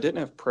is I didn't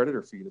have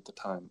predator feet at the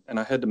time, and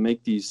I had to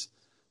make these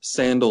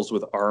sandals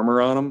with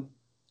armor on them,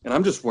 and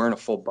I'm just wearing a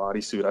full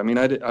bodysuit. I mean,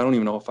 I don't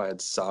even know if I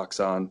had socks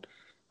on.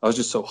 I was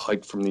just so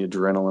hyped from the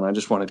adrenaline. I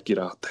just wanted to get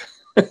out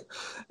there.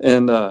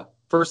 And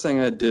first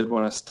thing I did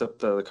when I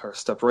stepped out of the car,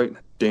 stepped right in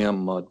a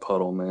damn mud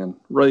puddle, man.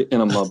 Right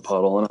in a mud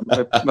puddle,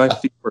 and my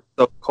feet were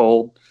so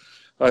cold.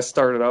 I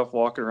started off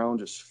walking around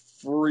just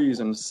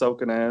freezing,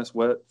 soaking ass,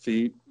 wet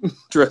feet,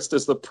 dressed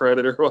as the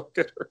Predator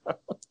walking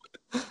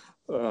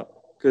around.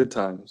 Good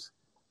times.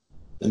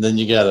 And then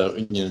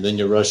then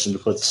you're rushing to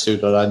put the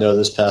suit on. I know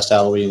this past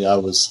Halloween I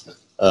was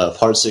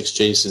Part 6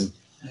 Jason,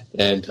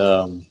 and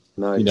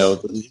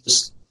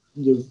nice.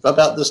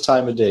 About this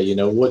time of day,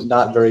 what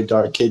not very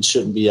dark kids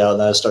shouldn't be out,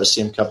 and I start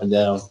seeing them coming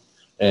down.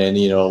 And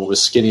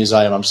as skinny as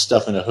I am, I'm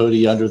stuffing a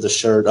hoodie under the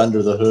shirt,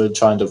 under the hood,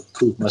 trying to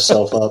poop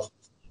myself up.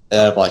 And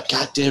I'm like,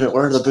 God damn it,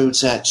 where are the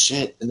boots at?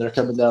 Shit. And they're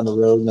coming down the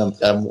road, and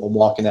I'm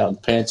walking out in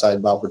pants. I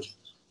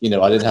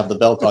didn't have the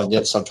belt on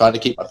yet, so I'm trying to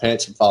keep my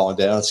pants from falling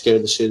down. It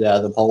scared the shit out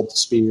of them, pulled the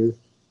spear.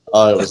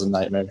 Oh, it was a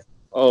nightmare.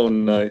 Oh,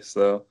 nice,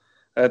 though.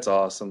 That's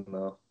awesome,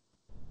 though.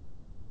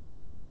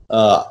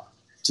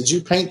 Did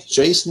you paint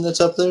Jason that's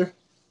up there?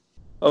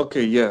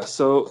 Okay, yeah.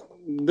 So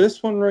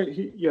this one right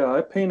here, yeah,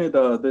 I painted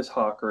this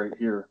hawk right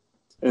here.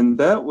 And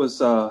that was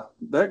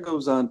that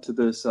goes on to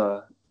this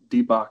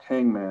Debach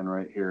Hangman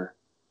right here.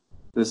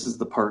 This is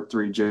the Part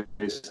 3 Jason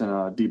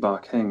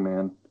Debach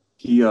Hangman.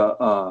 He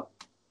got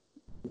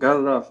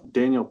it off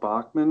Daniel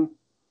Bachman,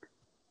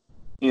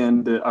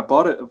 and I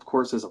bought it, of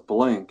course, as a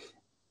blank.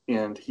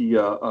 And he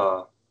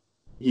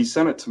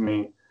sent it to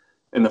me,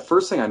 and the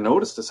first thing I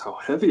noticed is how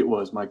heavy it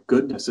was. My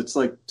goodness, it's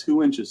like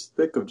 2 inches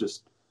thick of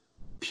just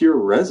pure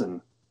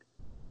resin.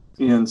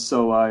 And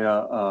so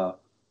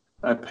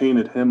I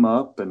painted him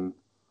up and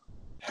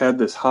had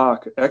this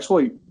hawk.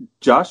 Actually,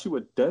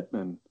 Joshua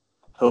Deadman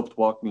helped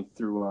walk me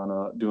through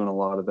on doing a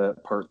lot of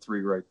that Part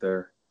 3 right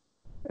there.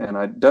 And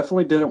I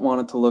definitely didn't want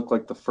it to look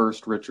like the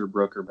first Richard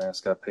Brooker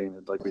mask I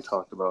painted, like we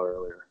talked about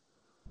earlier.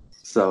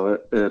 So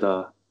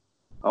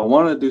I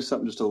wanted to do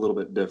something just a little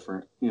bit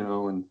different,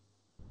 and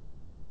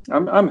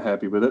I'm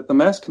happy with it. The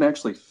mask can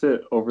actually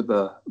fit over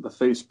the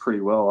face pretty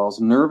well. I was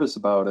nervous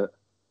about it,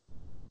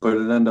 but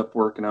it ended up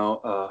working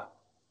out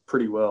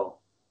pretty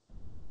well.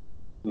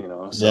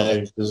 So.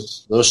 Yeah,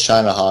 because those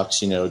China Hawks,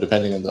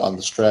 depending on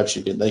the straps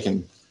you get, they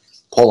can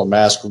pull a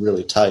mask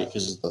really tight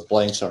because the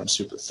blanks aren't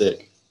super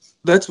thick.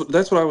 That's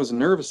what I was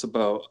nervous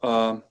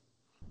about.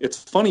 It's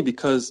funny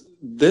because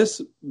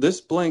this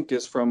blank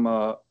is from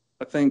I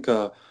think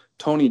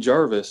Tony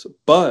Jarvis,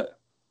 but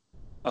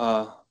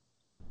I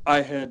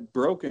had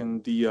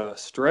broken the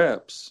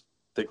straps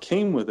that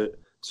came with it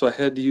So I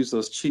had to use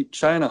those cheap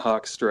China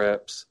Hawk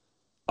straps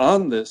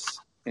on this,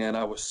 and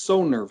I was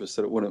so nervous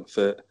that it wouldn't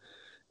fit.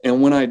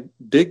 And when I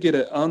did get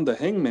it on the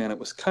Hangman, it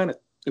was kind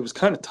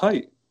of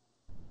tight,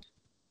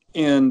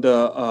 and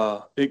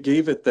it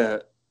gave it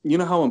that. You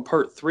know how in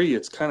part 3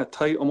 it's kind of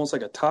tight, almost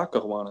like a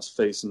taco on his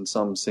face in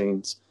some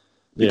scenes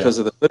because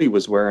of the hood he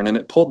was wearing, and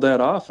it pulled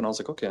that off, and I was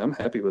like, okay, I'm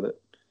happy with it.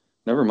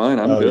 Never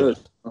mind, I'm good.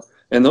 Yeah.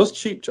 And those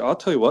cheap, I'll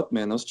tell you what,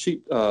 man, those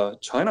cheap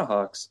China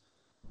Hawks,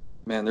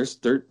 man,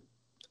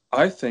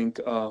 I think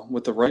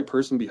with the right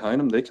person behind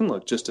them, they can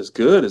look just as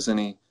good as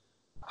any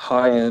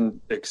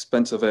high-end,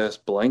 expensive-ass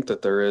blank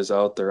that there is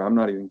out there. I'm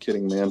not even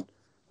kidding, man.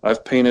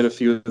 I've painted a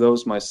few of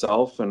those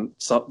myself, and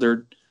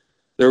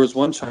there was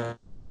one China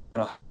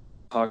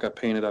Hawk I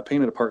painted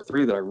a part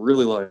 3 that I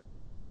really liked.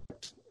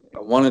 I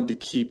wanted to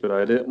keep it.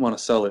 I didn't want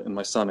to sell it, and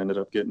my son ended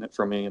up getting it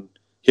from me. And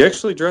he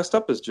actually dressed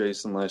up as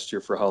Jason last year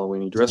for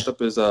Halloween. He dressed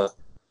up as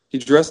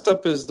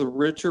the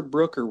Richard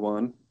Brooker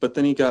one, but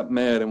then he got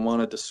mad and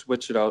wanted to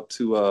switch it out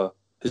to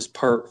his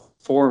part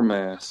 4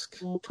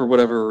 mask for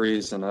whatever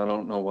reason. I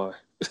don't know why.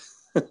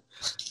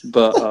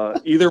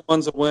 But either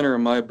one's a winner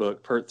in my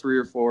book, part 3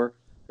 or 4.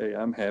 Hey,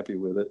 I'm happy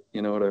with it.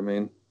 You know what I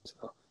mean?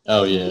 So,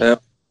 oh yeah.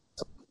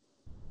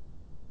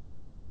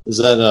 Is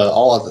that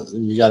all of it?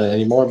 You got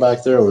any more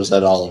back there, or is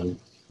that all of them?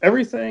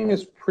 Everything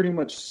is pretty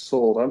much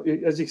sold.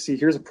 As you can see,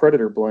 here's a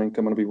Predator blank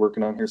I'm going to be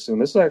working on here soon.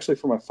 This is actually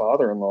for my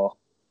father-in-law,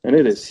 and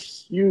it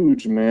is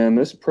huge, man.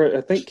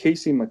 I think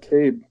Casey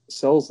McCabe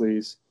sells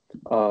these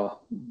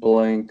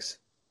blanks.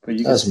 But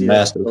you That's can see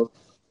massive.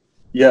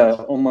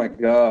 Yeah, oh my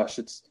gosh.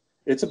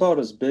 It's about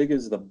as big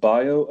as the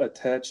bio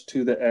attached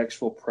to the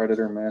actual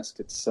Predator mask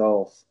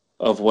itself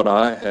of what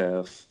I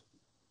have,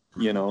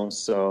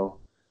 so...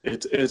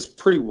 It's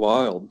pretty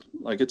wild.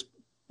 Like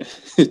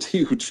it's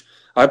huge.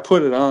 I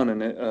put it on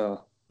and it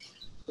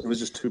was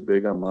just too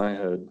big on my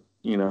head.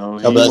 Oh,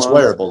 but that's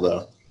wearable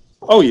though.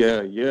 Oh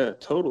yeah,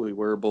 totally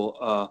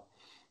wearable.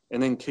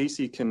 And then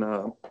Casey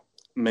can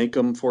make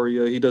them for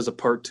you. He does a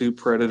part 2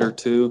 Predator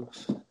too,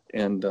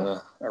 and I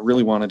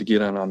really wanted to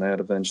get on that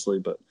eventually.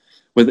 But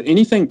with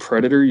anything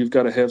Predator, you've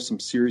got to have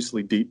some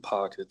seriously deep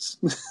pockets.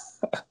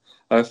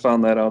 I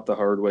found that out the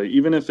hard way.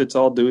 Even if it's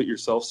all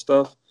do-it-yourself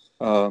stuff.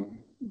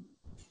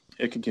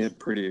 It can get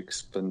pretty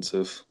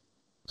expensive.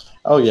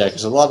 Oh, yeah,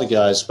 because a lot of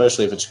guys,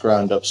 especially if it's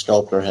ground-up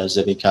sculptor, has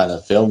any kind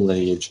of film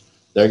lineage,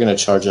 they're going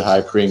to charge a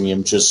high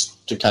premium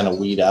just to kind of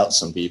weed out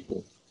some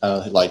people,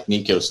 like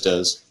Nikos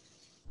does.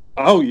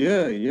 Oh,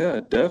 yeah,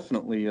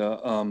 definitely.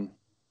 I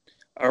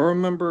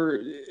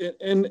remember,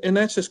 and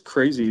that's just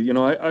crazy.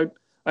 I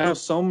have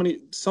so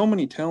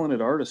many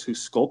talented artists who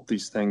sculpt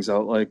these things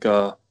out. Like,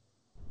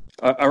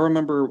 I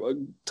remember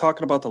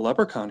talking about the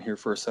Leprechaun here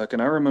for a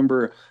second. I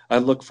remember I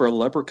looked for a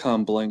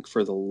Leprechaun blank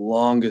for the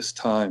longest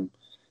time.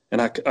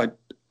 And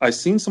I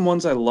seen some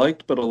ones I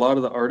liked, but a lot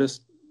of the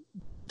artists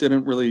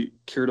didn't really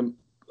care to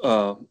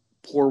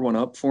pour one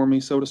up for me,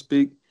 so to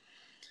speak.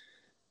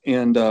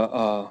 And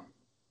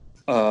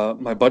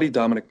my buddy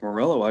Dominic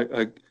Morello,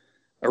 I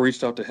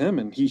reached out to him,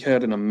 and he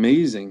has an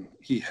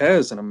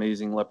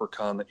amazing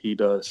Leprechaun that he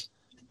does.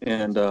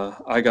 And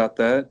I got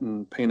that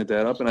and painted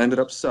that up, and I ended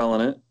up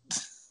selling it.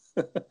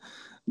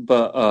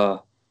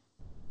 But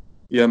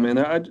yeah,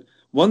 man,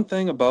 one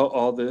thing about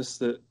all this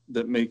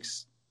that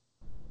makes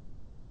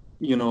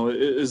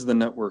is the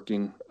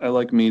networking. I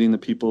like meeting the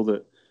people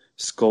that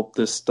sculpt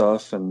this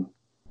stuff, and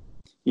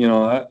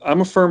I'm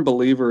a firm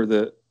believer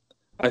that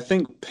I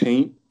think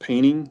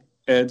painting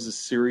adds a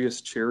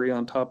serious cherry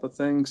on top of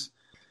things,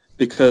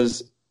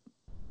 because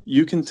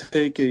you can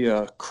take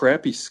a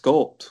crappy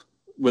sculpt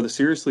with a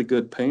seriously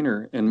good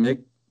painter and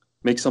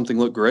make something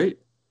look great.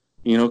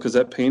 Because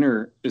that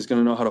painter is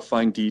going to know how to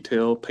find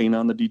detail, paint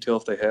on the detail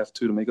if they have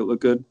to make it look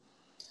good.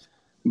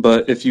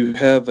 But if you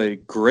have a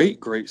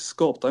great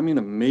sculpt,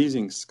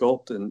 amazing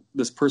sculpt, and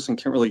this person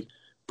can't really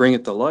bring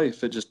it to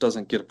life, it just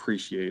doesn't get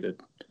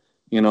appreciated.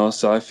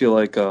 So I feel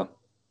like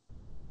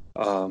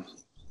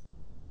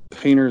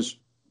painters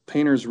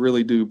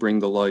really do bring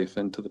the life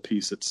into the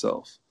piece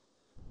itself.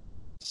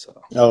 So.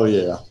 Oh,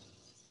 yeah.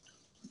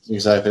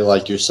 Exactly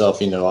like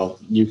yourself,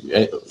 you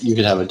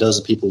could have a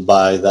dozen people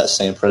buy that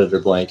same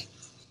Predator blank,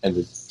 and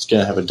it's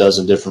going to have a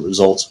dozen different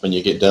results when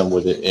you get done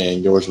with it,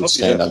 and yours would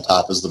stand on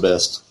top as the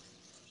best.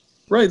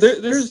 Right.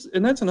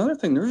 And that's another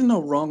thing. There's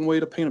no wrong way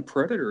to paint a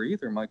Predator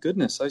either. My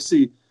goodness, I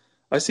see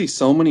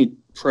so many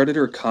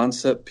Predator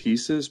concept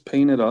pieces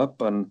painted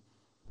up, and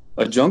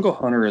a Jungle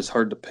Hunter is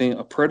hard to paint.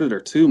 A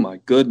Predator too. My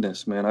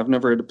goodness, man, I've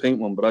never had to paint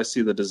one, but I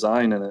see the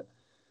design in it,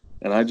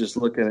 and I just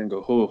look at it and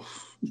go, oh.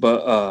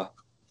 But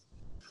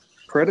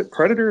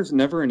Predator is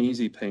never an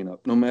easy paint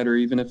up, no matter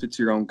even if it's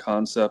your own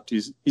concept.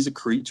 He's a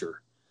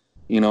creature,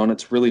 and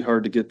it's really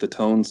hard to get the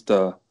tones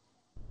to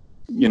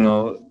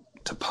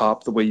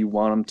pop the way you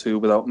want them to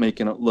without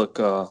making it look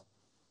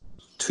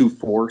too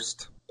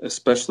forced.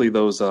 Especially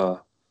those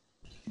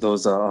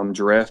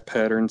giraffe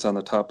patterns on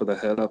the top of the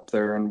head up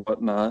there and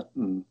whatnot.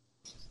 And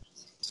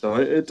so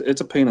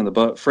it's a pain in the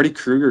butt. Freddy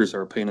Krueger's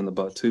are a pain in the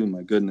butt too.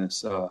 My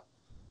goodness,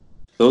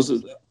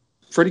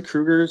 Freddy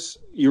Krueger's,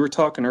 you were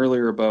talking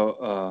earlier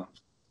about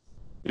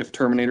if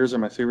Terminators are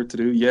my favorite to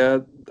do. Yeah,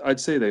 I'd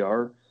say they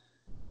are.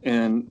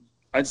 And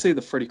I'd say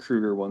the Freddy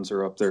Krueger ones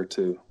are up there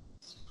too.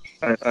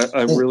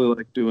 I really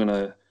like doing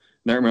a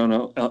Nightmare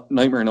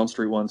on Elm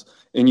Street ones.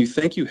 And you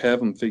think you have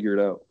them figured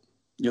out.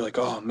 You're like,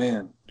 oh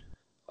man,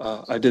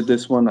 I did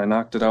this one, I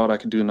knocked it out, I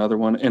could do another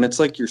one. And it's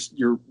like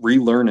you're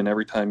relearning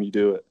every time you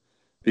do it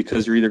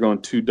because you're either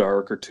going too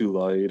dark or too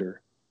light,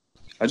 or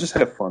I just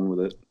have fun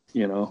with it,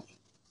 you know.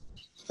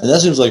 And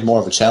that seems like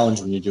more of a challenge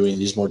when you're doing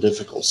these more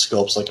difficult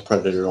sculpts like a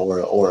Predator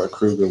or a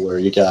Krueger, where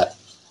you got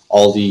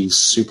all these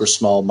super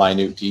small,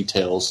 minute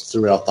details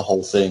throughout the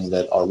whole thing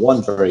that are,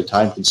 one, very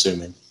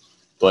time-consuming,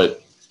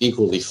 but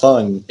equally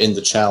fun in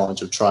the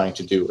challenge of trying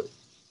to do it.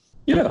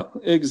 Yeah,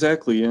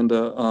 exactly.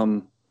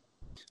 And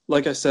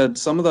like I said,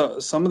 some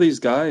of these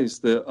guys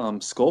that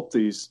sculpt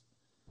these,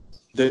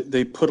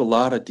 they put a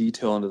lot of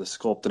detail into the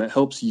sculpt, and it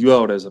helps you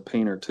out as a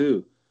painter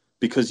too,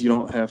 because you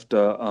don't have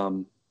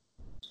to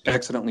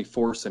accidentally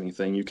force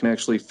anything. You can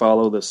actually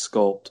follow the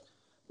sculpt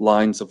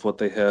lines of what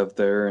they have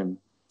there and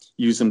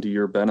use them to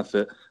your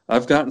benefit.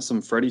 I've gotten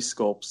some Freddy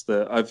sculpts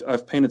that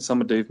I've painted some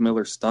of Dave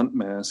Miller's stunt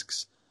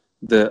masks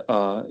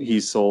that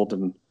he sold,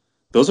 and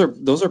those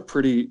are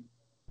pretty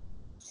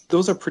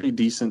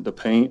decent to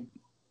paint.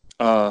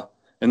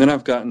 And then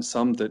I've gotten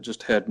some that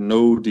just had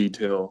no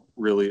detail,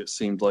 really, it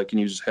seemed like,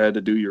 and you just had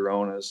to do your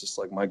own. And it's just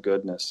like, my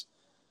goodness.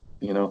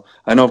 You know,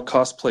 I know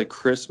Cosplay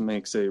Chris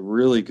makes a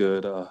really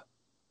good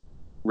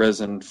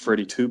resin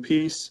Freddy 2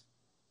 piece.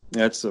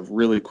 That's a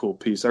really cool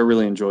piece. I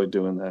really enjoyed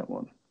doing that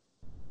one.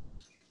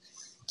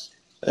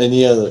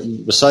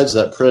 And besides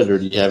that Predator,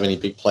 do you have any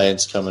big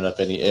plans coming up?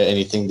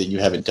 Anything that you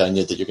haven't done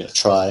yet that you're going to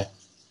try?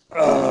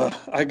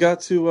 I got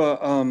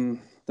to,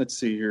 let's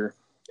see here.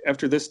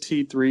 After this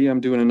T3, I'm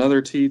doing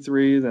another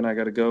T3. Then I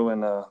got to go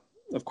and,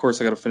 of course,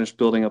 I got to finish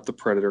building up the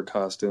Predator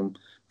costume.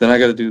 Then I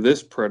got to do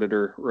this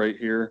Predator right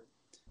here.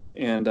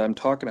 And I'm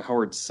talking to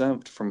Howard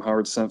Senft from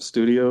Howard Senft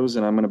Studios,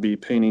 and I'm going to be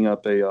painting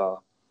up a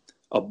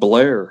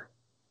Blair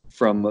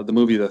from the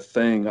movie The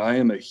Thing. I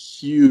am a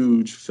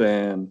huge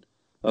fan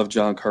of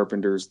John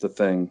Carpenter's The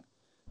Thing.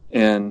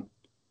 And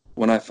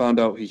when I found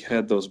out he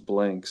had those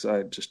blanks,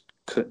 I just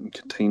couldn't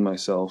contain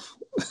myself.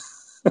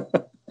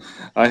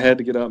 I had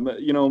to get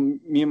out. You know,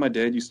 me and my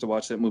dad used to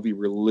watch that movie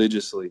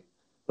religiously,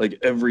 like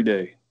every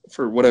day,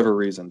 for whatever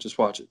reason. Just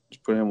watch it.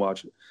 Just put it in and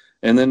watch it.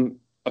 And then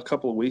a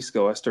couple of weeks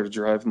ago, I started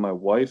driving my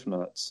wife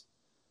nuts.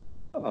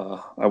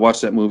 I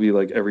watched that movie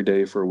like every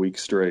day for a week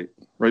straight,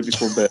 right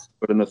before bed,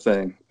 put in The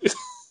Thing.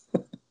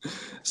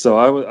 So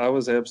I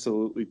was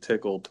absolutely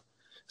tickled.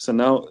 So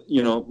now,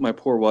 you know, my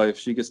poor wife,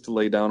 she gets to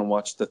lay down and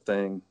watch The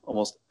Thing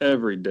almost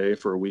every day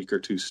for a week or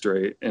two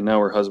straight. And now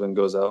her husband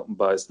goes out and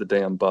buys the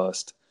damn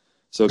bust.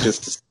 So it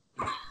gets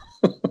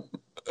to,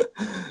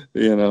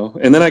 you know,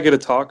 and then I get to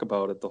talk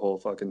about it the whole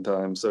fucking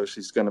time. So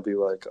she's going to be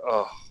like,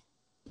 oh,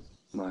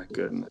 my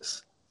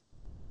goodness.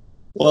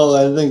 Well,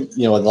 I think,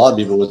 you know, a lot of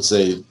people would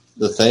say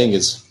The Thing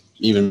is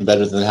even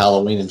better than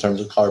Halloween in terms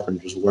of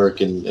Carpenter's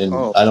work. And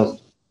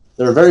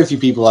there are very few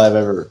people I've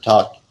ever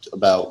talked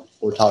about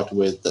or talked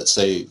with that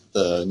say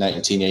the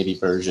 1980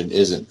 version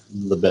isn't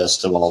the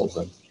best of all of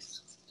them.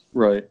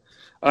 Right.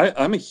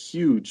 I'm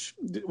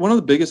one of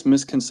the biggest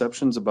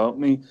misconceptions about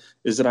me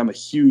is that I'm a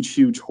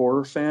huge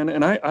horror fan.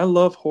 And I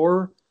love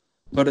horror,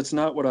 but it's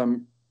not what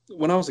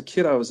when I was a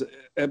kid, I was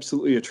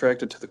absolutely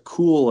attracted to the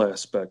cool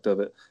aspect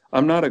of it.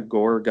 I'm not a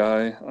gore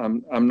guy.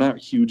 I'm not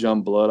huge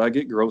on blood. I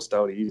get grossed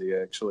out easy,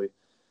 actually.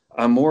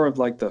 I'm more of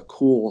like the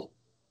cool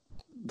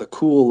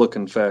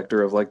looking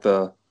factor of like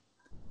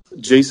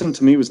Jason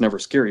to me was never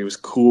scary. He was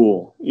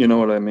cool. You know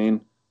what I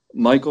mean?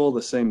 Michael,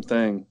 the same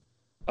thing.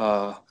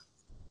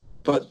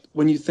 But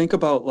when you think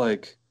about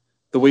like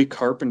the way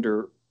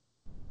Carpenter,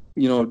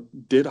 you know,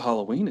 did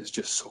Halloween, is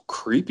just so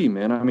creepy,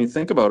 man. I mean,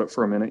 think about it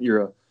for a minute.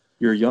 You're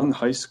a young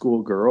high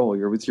school girl.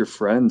 You're with your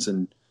friends,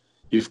 and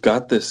you've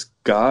got this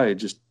guy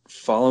just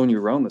following you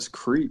around, this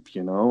creep,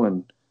 you know.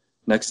 And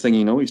next thing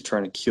you know, he's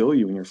trying to kill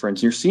you and your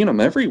friends. You're seeing him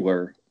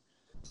everywhere.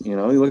 You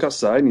know, you look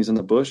outside and he's in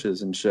the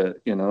bushes and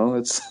shit. You know,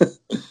 it's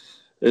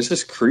it's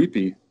just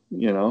creepy.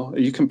 You know,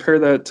 you compare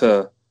that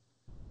to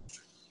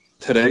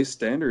today's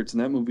standards,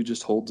 and that movie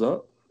just holds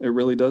up. It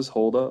really does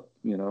hold up,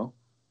 you know.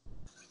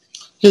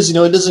 Because, you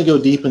know, it doesn't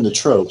go deep into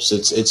tropes.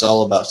 It's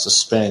all about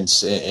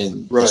suspense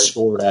and right. The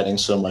score adding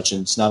so much,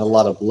 and it's not a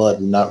lot of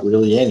blood, not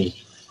really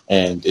any.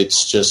 And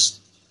it's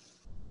just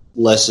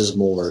less is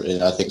more.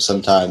 And I think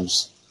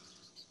sometimes,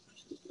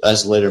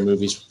 as later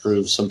movies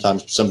prove,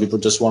 sometimes some people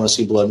just want to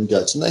see blood and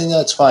guts. And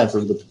that's fine for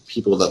the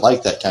people that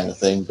like that kind of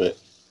thing. But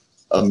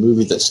a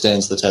movie that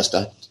stands the test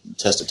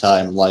of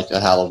time, like a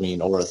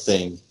Halloween or a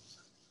Thing,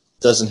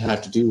 doesn't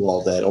have to do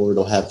all that, or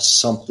it'll have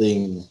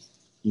something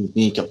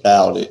unique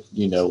about it,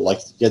 you know, like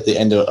at the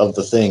end of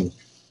The Thing,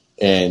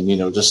 and, you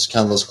know, just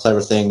kind of those clever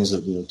things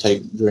of, you know,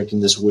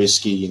 drinking this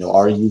whiskey, you know,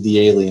 are you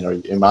the alien,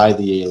 or am I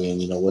the alien,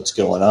 you know, what's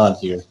going on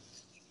here?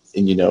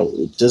 And, you know,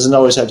 it doesn't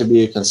always have to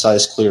be a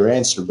concise, clear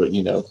answer, but,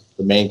 you know,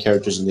 the main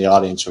characters in the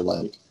audience are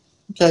like,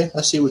 okay,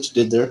 I see what you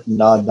did there,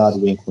 nod,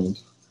 wink, wink.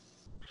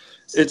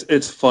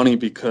 It's funny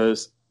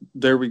because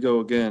there we go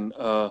again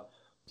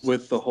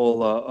with the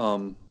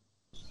whole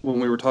when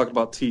we were talking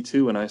about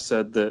T2, and I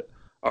said that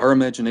our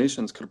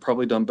imaginations could have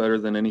probably done better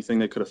than anything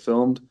they could have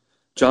filmed.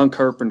 John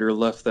Carpenter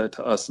left that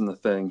to us in The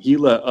Thing. He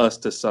let us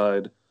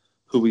decide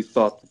who we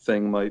thought the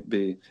thing might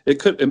be.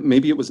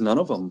 Maybe it was none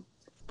of them,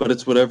 but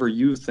it's whatever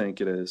you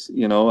think it is.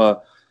 You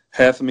know,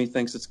 half of me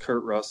thinks it's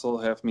Kurt Russell,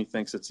 half of me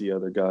thinks it's the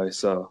other guy.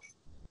 So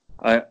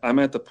I'm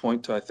at the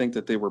point I think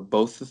that they were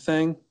both the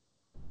thing,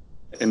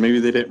 and maybe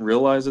they didn't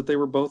realize that they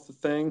were both the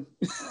thing.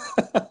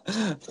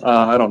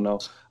 I don't know.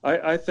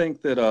 I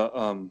think that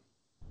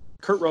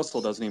Kurt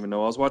Russell doesn't even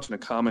know. I was watching a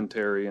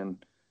commentary, and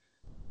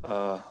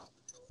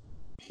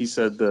he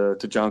said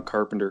to John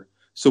Carpenter,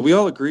 so we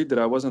all agreed that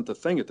I wasn't the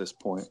thing at this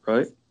point,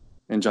 right?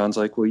 And John's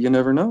like, well, you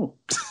never know.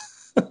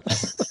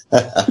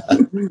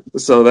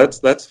 So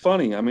that's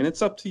funny. I mean,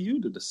 it's up to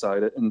you to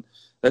decide it. And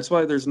that's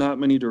why there's not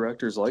many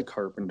directors like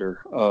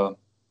Carpenter.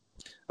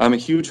 I'm a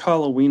huge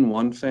Halloween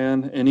 1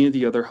 fan. Any of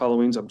the other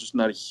Halloweens, I'm just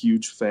not a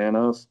huge fan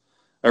of.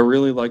 I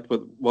really liked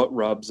what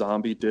Rob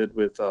Zombie did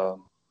with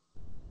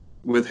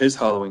his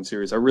Halloween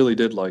series. I really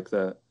did like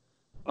that.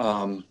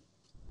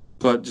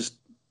 But just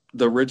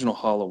the original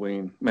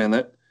Halloween, man,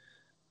 that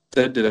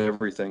did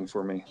everything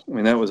for me. I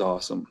mean, that was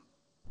awesome.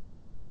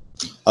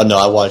 Oh no,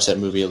 I watch that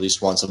movie at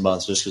least once a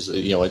month just because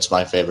it's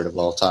my favorite of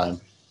all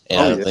time, and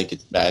I don't think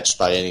it's matched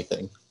by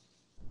anything.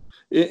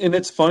 And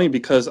it's funny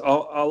because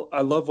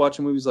I love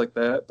watching movies like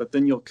that, but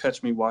then you'll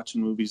catch me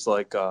watching movies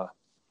like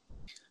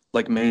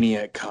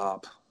Maniac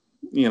Cop,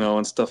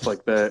 and stuff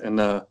like that. And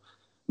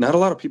not a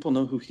lot of people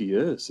know who he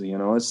is.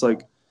 It's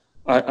like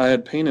I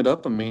had painted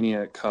up a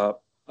Maniac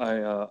Cop. I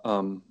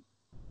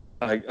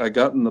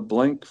got in the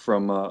blank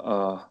from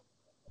I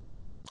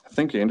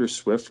think Andrew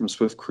Swift from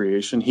Swift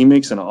Creation. He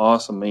makes an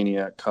awesome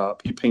Maniac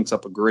Cop. He paints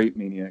up a great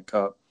Maniac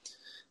Cop,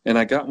 and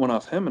I got one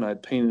off him, and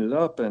I'd painted it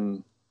up,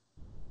 and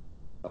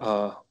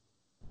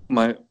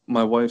my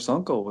wife's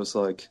uncle was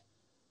like,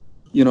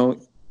 you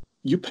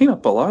paint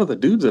up a lot of the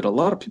dudes that a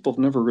lot of people have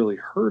never really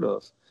heard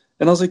of.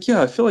 And I was like,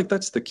 yeah, I feel like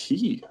that's the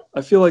key.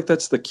 I feel like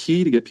that's the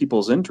key to get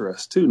people's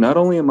interest too. Not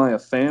only am I a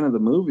fan of the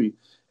movie,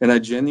 and I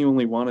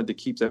genuinely wanted to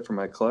keep that for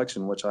my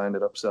collection, which I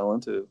ended up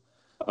selling to.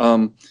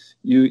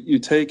 You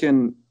take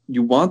and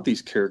you want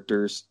these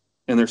characters,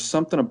 and there's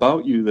something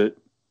about you that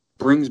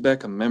brings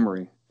back a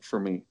memory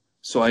for me.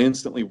 So I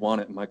instantly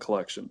want it in my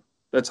collection.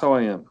 That's how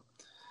I am.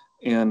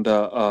 And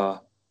I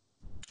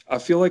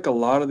feel like a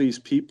lot of these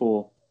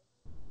people,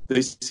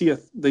 they see a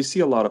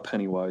lot of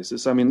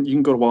Pennywises. I mean, you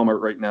can go to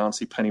Walmart right now and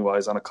see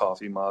Pennywise on a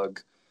coffee mug.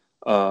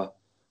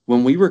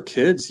 When we were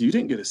kids, you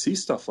didn't get to see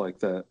stuff like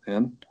that,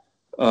 man.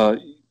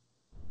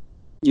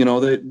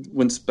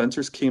 When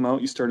Spencer's came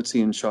out, you started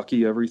seeing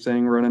Chucky,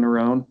 everything running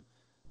around.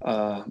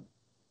 I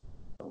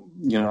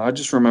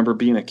just remember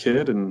being a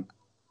kid, and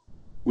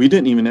we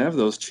didn't even have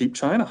those cheap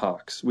China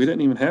Hawks. We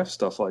didn't even have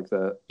stuff like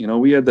that.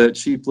 We had that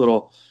cheap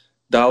little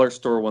dollar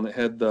store one that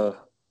had the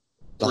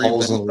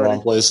holes in the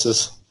wrong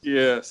places.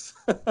 Yes.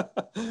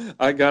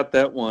 I got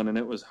that one, and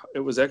it was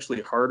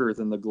actually harder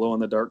than the glow in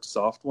the dark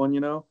soft one,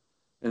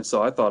 and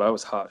so I thought I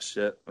was hot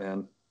shit,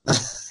 man.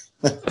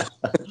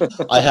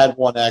 I had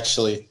one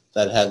actually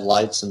that had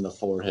lights in the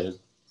forehead.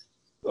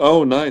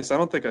 Oh, nice. I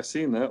don't think I've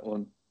seen that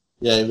one.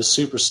 Yeah, it was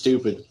super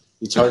stupid.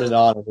 You turn it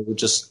on, and it would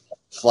just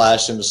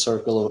flash in a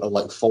circle of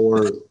like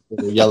 4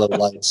 yellow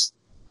lights.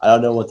 I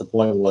don't know what the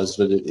point was,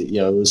 but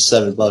it was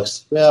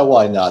 $7. Yeah,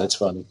 why not? It's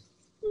funny.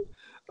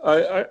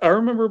 I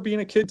remember being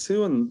a kid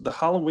too, and the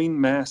Halloween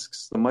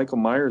masks, the Michael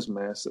Myers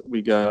mask that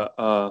we got.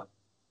 I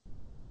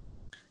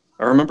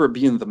remember it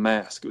being The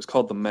Mask. It was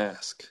called The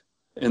Mask,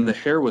 and the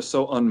hair was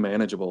so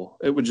unmanageable.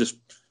 It would just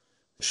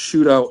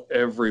shoot out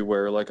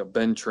everywhere like a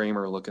Ben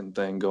Tramer looking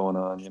thing going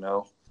on,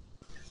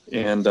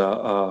 And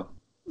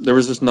there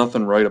was just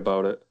nothing right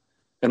about it.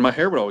 And my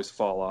hair would always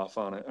fall off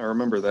on it. I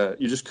remember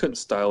that. You just couldn't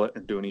style it or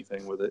do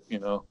anything with it,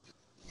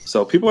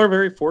 So people are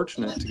very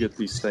fortunate to get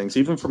these things,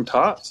 even from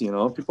Tots,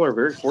 People are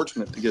very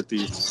fortunate to get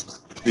these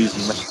we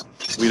didn't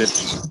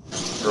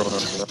growing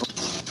up,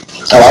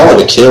 Oh, I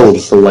would have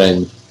killed for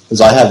when,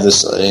 because I have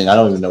this, and I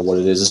don't even know what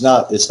it is. It's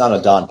not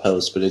a Don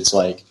Post, but it's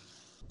like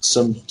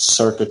some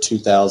circa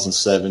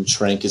 2007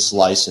 Trancas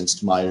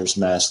licensed Myers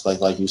mask.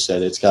 Like you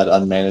said, it's got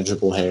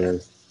unmanageable hair,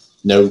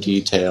 no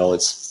detail.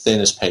 It's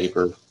thin as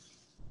paper.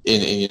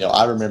 And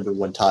I remember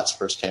when Tots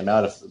first came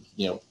out,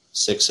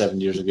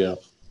 6-7 years ago,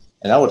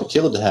 and I would have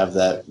killed to have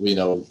that,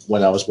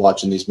 when I was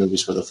watching these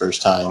movies for the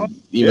first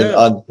time, even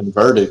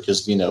unconverted,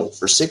 because,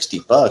 for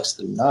 $60,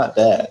 they're not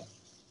bad.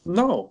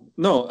 No.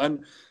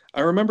 And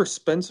I remember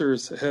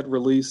Spencer's had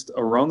released,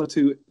 around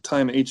the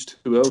time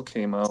H2O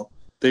came out,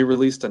 they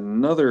released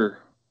another,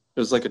 it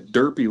was like a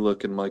derpy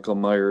looking Michael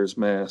Myers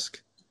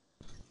mask.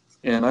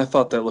 And I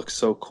thought that looked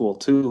so cool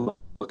too,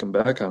 looking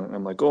back on it.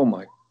 I'm like, oh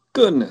my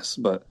goodness.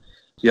 But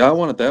yeah, I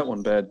wanted that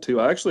one bad too.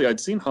 I'd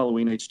seen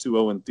Halloween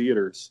H2O in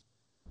theaters.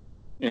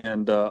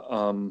 And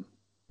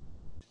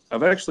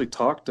I've actually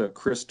talked to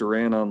Chris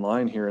Duran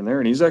online here and there,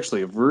 and he's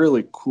actually a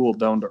really cool,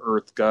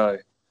 down-to-earth guy.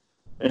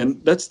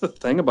 And that's the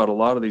thing about a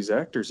lot of these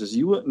actors is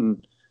you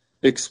wouldn't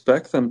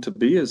expect them to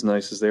be as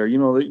nice as they are. You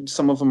know,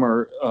 some of them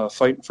are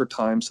fighting for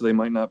time, so they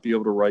might not be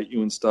able to write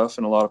you and stuff.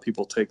 And a lot of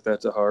people take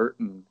that to heart.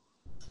 And,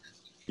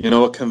 you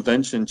know, a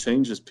convention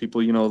changes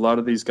people. You know, a lot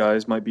of these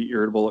guys might be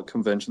irritable at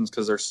conventions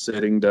because they're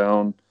sitting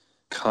down,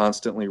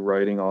 constantly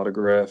writing,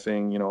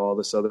 autographing, you know, all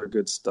this other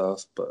good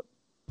stuff. But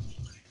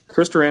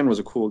Chris Duran was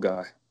a cool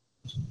guy.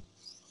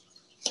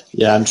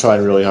 Yeah, I'm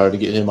trying really hard to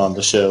get him on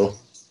the show.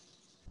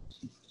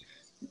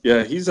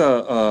 Yeah, he's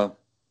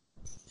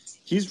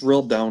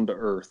real down to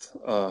earth.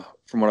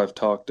 From what I've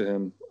talked to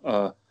him,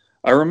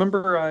 I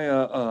remember I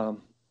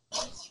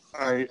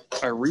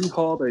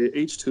rehauled a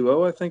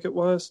H2O. I think it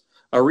was.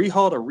 I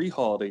rehauled a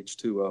rehauled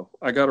H2O.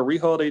 I got a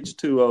rehauled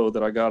H2O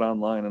that I got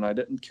online, and I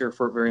didn't care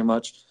for it very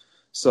much.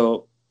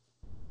 So,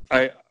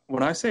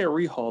 when I say I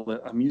rehauled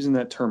it, I'm using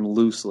that term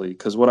loosely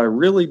because what I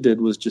really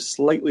did was just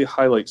slightly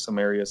highlight some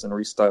areas and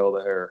restyle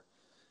the hair,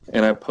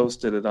 and I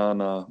posted it on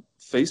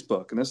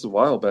Facebook, and this is a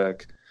while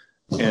back.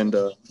 And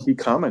he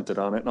commented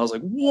on it, and I was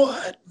like,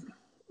 "What?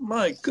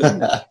 My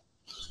goodness!"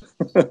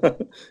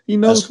 He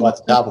knows. That's quite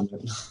the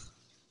compliment.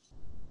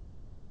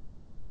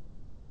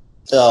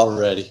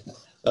 Alrighty.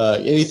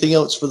 Anything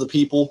else for the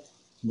people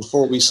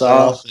before we sign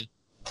off?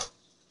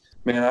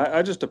 Man,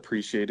 I just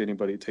appreciate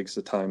anybody who takes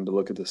the time to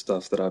look at the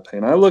stuff that I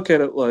paint. I look at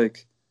it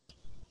like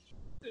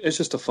it's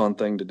just a fun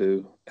thing to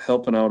do,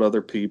 helping out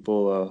other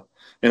people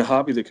in a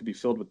hobby that could be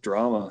filled with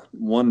drama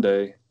one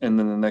day, and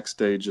then the next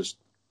day just,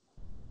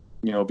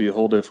 you know, be a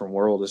whole different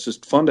world. It's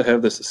just fun to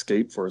have this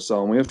escape for us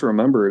all. And we have to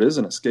remember it is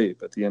an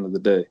escape at the end of the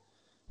day.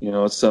 You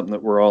know, it's something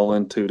that we're all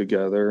into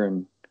together.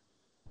 And,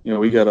 you know,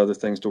 we got other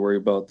things to worry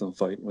about than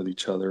fighting with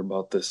each other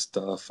about this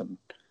stuff and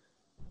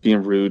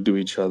being rude to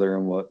each other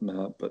and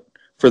whatnot. But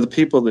for the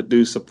people that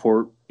do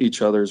support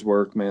each other's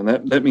work, man,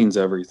 that means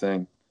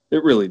everything.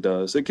 It really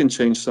does. It can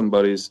change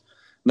somebody's,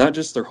 not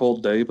just their whole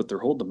day, but their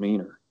whole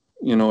demeanor.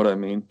 You know what I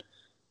mean?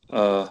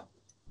 But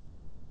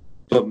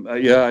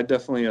yeah, I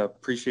definitely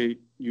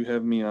appreciate you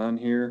having me on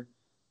here.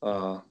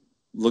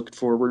 Look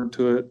forward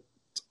to it.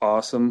 It's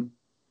awesome.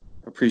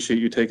 I appreciate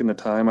you taking the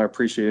time. I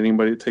appreciate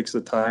anybody that takes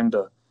the time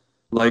to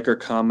like or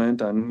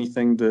comment on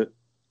anything that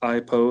I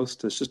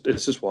post. It's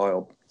just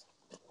wild.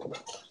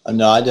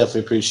 No, I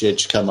definitely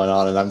appreciate you coming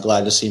on, and I'm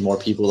glad to see more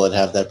people that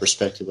have that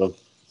perspective of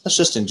let's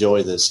just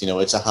enjoy this. You know,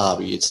 it's a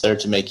hobby. It's there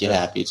to make you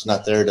happy. It's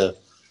not there to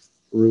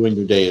ruin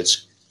your day.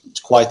 It's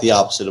quite the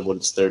opposite of what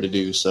it's there to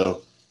do.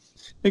 So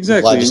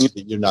exactly, I'm glad to see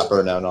that you're not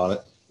burnt out on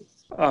it.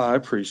 I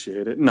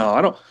appreciate it.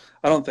 No,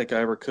 I don't think I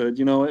ever could.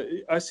 You know,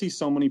 I see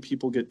so many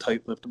people get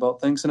tight-lipped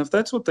about things, and if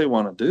that's what they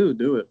want to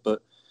do it.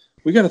 But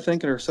we got to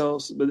think of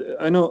ourselves. But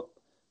I know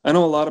a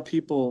lot of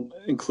people,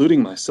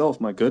 including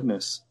myself. My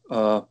goodness,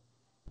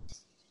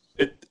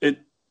 it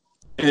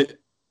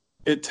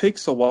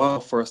takes a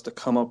while for us to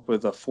come up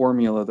with a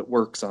formula that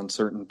works on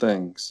certain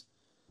things,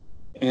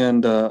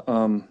 and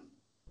a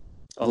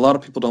lot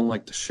of people don't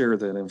like to share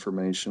that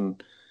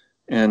information.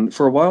 And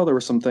for a while, there were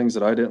some things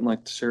that I didn't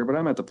like to share, but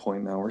I'm at the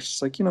point now where it's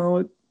just like, you know,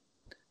 it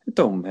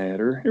don't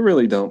matter. It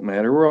really don't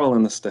matter. We're all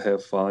in this to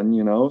have fun,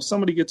 you know. If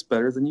somebody gets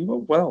better than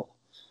you, well,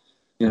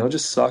 you know,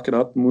 just suck it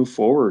up and move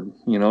forward.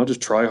 You know, just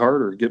try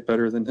harder, get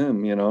better than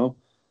him, you know.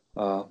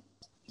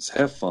 Just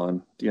have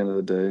fun at the end of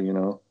the day, you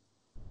know.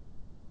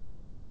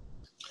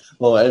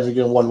 Well,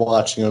 everyone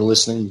watching or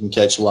listening, you can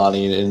catch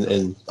Lonnie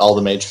in all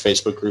the major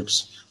Facebook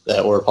groups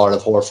that were a part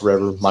of Horror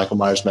Forever, Michael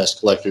Myers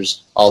Mask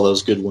Collectors, all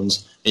those good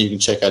ones. And you can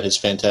check out his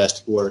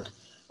fantastic work.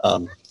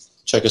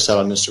 Check us out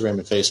on Instagram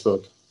and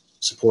Facebook.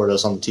 Support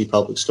us on the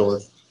TeePublic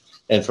store.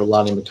 And for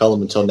Lonnie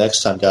McCullum, until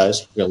next time,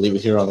 guys, we're going to leave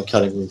it here on the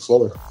cutting room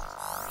floor.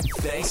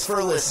 Thanks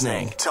for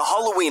listening to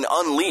Halloween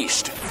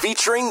Unleashed,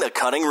 featuring the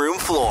Cutting Room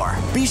Floor.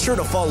 Be sure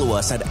to follow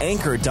us at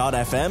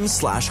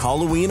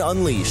anchor.fm/Halloween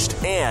Unleashed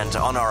and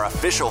on our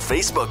official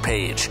Facebook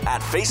page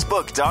at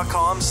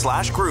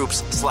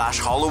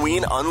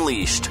facebook.com/groups/Halloween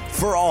Unleashed.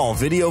 For all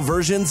video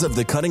versions of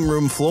the Cutting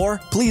Room Floor,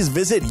 please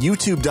visit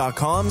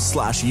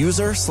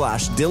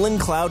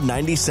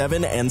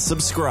youtube.com/user/DylanCloud97 and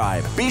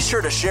subscribe. Be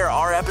sure to share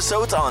our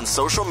episodes on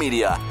social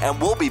media, and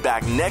we'll be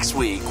back next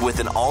week with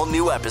an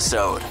all-new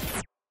episode.